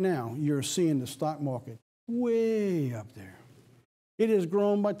 Right now, you're seeing the stock market way up there. It has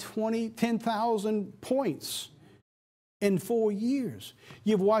grown by 10,000 points in 4 years.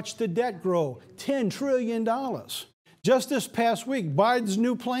 You've watched the debt grow, $10 trillion. Just this past week, Biden's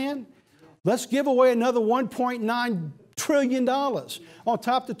new plan, let's give away another $1.9 trillion on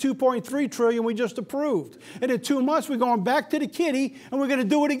top of the $2.3 trillion we just approved. And in 2 months, we're going back to the kitty and we're going to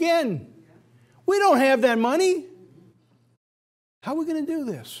do it again. We don't have that money. How are we going to do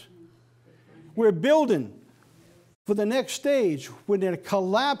this? We're building for the next stage. When it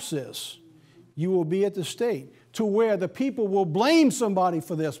collapses, you will be at the state to where the people will blame somebody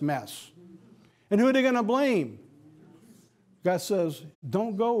for this mess. And who are they going to blame? God says,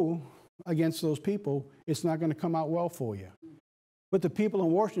 don't go against those people. It's not going to come out well for you. But the people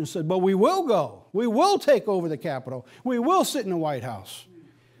in Washington said, but we will go. We will take over the Capitol. We will sit in the White House.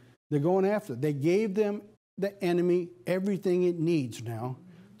 They're going after it. They gave them, the enemy, everything it needs now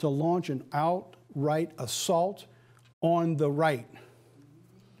to launch an outright assault on the right.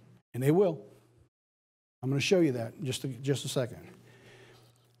 And they will. I'm going to show you that in just a second.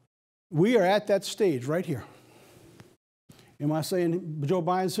 We are at that stage right here. Am I saying Joe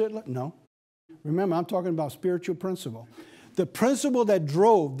Biden's Hitler? No. Remember, I'm talking about spiritual principle. The principle that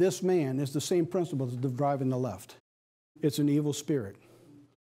drove this man is the same principle that's driving the left. It's an evil spirit.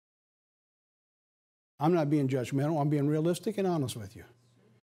 I'm not being judgmental. I'm being realistic and honest with you.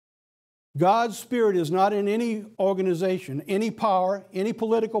 God's spirit is not in any organization, any power, any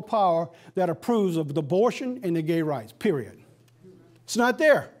political power that approves of abortion and the gay rights, period. It's not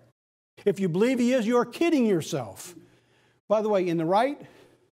there. If you believe he is, you're kidding yourself. By the way, in the right,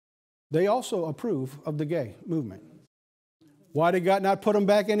 they also approve of the gay movement. Why did God not put them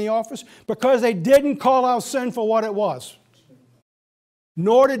back in the office? Because they didn't call out sin for what it was.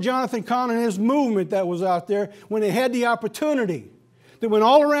 Nor did Jonathan Cahn and his movement that was out there when they had the opportunity. They went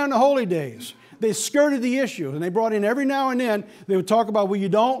all around the holy days. They skirted the issue, and they brought in every now and then, they would talk about, well, you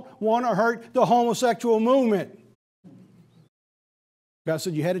don't want to hurt the homosexual movement. God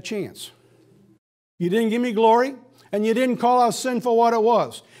said, you had a chance. You didn't give me glory, and you didn't call out sin for what it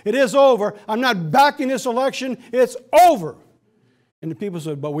was. It is over. I'm not backing this election. It's over. And the people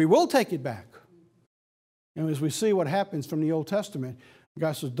said, but we will take it back. And as we see what happens from the Old Testament,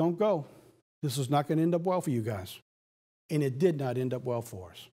 God says, don't go. This is not going to end up well for you guys. And it did not end up well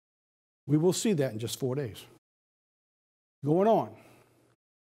for us. We will see that in just 4 days. Going on.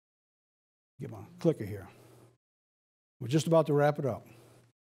 Get my clicker here. We're just about to wrap it up.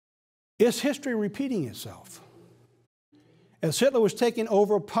 Is history repeating itself? As Hitler was taking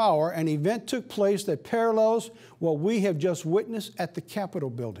over power, an event took place that parallels what we have just witnessed at the Capitol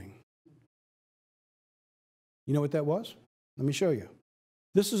building. You know what that was? Let me show you.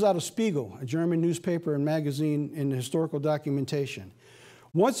 This is out of Spiegel, a German newspaper and magazine in historical documentation.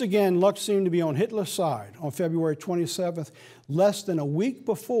 Once again, luck seemed to be on Hitler's side on February 27th, less than a week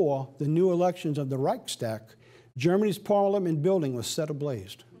before the new elections of the Reichstag. Germany's parliament building was set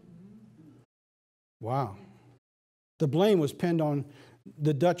ablaze. Wow. The blame was pinned on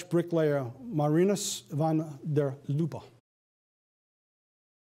the Dutch bricklayer Marinus van der Lubbe.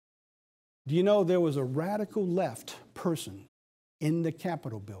 Do you know there was a radical left person in the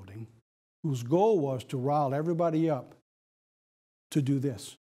Capitol building whose goal was to rile everybody up to do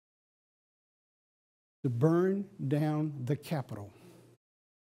this? to burn down the Capitol.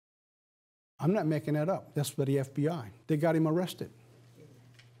 I'm not making that up. That's for the FBI. They got him arrested.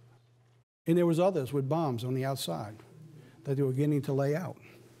 And there was others with bombs on the outside that they were getting to lay out.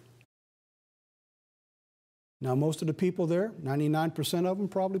 Now, most of the people there, 99% of them,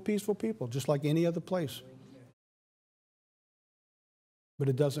 probably peaceful people, just like any other place. But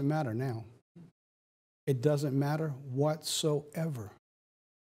it doesn't matter now. It doesn't matter whatsoever.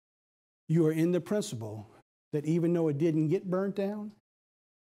 You are in the principle that even though it didn't get burnt down,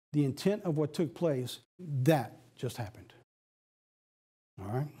 the intent of what took place, that just happened. All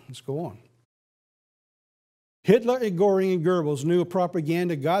right, let's go on. Hitler, Göring, and Goebbels knew a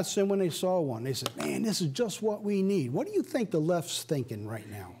propaganda God sent when they saw one. They said, man, this is just what we need. What do you think the left's thinking right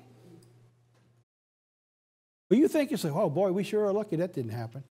now? Well, you think, you say, oh boy, we sure are lucky that didn't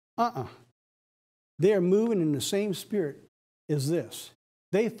happen. They are moving in the same spirit as this.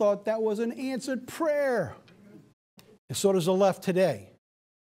 They thought that was an answered prayer. And so does the left today.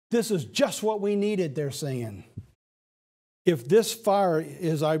 This is just what we needed, they're saying. If this fire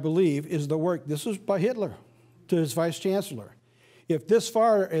is, I believe, is the work, this is by Hitler to his vice chancellor. If this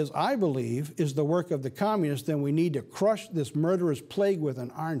fire, as I believe, is the work of the communists, then we need to crush this murderous plague with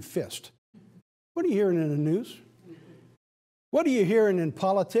an iron fist. What are you hearing in the news? What are you hearing in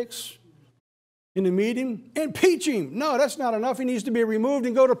politics? In the meeting? Impeach him. No, that's not enough. He needs to be removed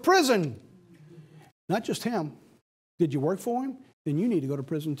and go to prison. Not just him. Did you work for him? Then you need to go to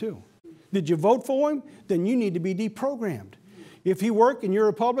prison too. Did you vote for him? Then you need to be deprogrammed. If he worked and you're a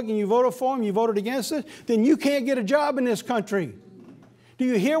Republican, you voted for him, you voted against it, then you can't get a job in this country. Do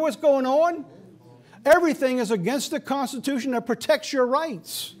you hear what's going on? Everything is against the Constitution that protects your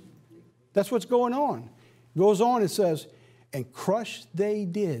rights. That's what's going on. It goes on, it says, and crush they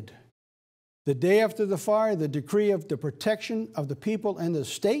did. The day after the fire, the decree of the protection of the people and the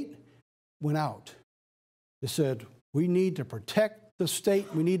state went out. It said, we need to protect the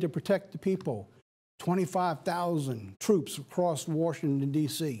state. We need to protect the people. 25,000 troops across Washington,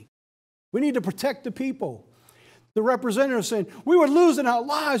 D.C. We need to protect the people. The representatives saying, we were losing our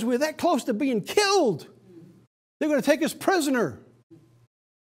lives. We were that close to being killed. They're going to take us prisoner.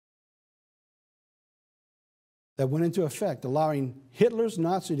 That went into effect, allowing Hitler's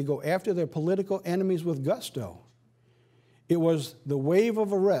Nazi to go after their political enemies with gusto. It was the wave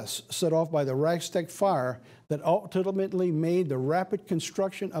of arrests set off by the Reichstag fire that ultimately made the rapid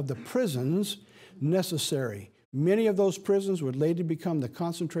construction of the prisons necessary. Many of those prisons would later become the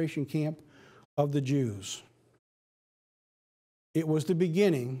concentration camp of the Jews. It was the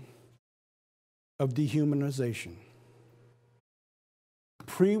beginning of dehumanization.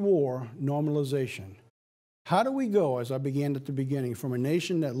 Pre-war normalization. How do we go, as I began at the beginning, from a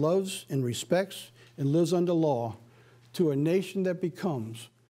nation that loves and respects and lives under law to a nation that becomes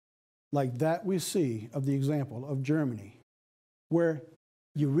like that we see of the example of Germany, where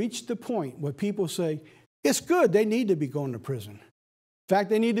you reach the point where people say, it's good, they need to be going to prison. In fact,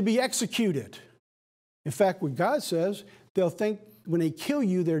 they need to be executed. In fact, what God says, they'll think when they kill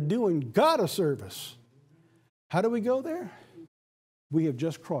you, they're doing God a service. How do we go there? We have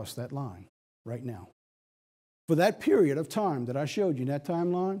just crossed that line right now. For that period of time that I showed you, that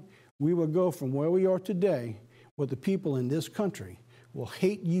timeline, we will go from where we are today, where the people in this country will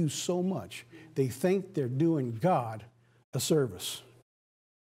hate you so much, they think they're doing God a service.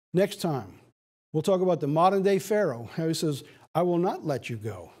 Next time, we'll talk about the modern day Pharaoh, how he says, I will not let you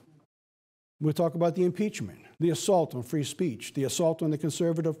go. We'll talk about the impeachment, the assault on free speech, the assault on the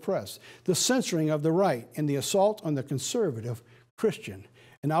conservative press, the censoring of the right, and the assault on the conservative Christian.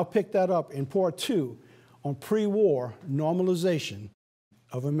 And I'll pick that up in part 2 on pre-war normalization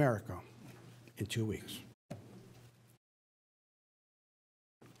of America in 2 weeks.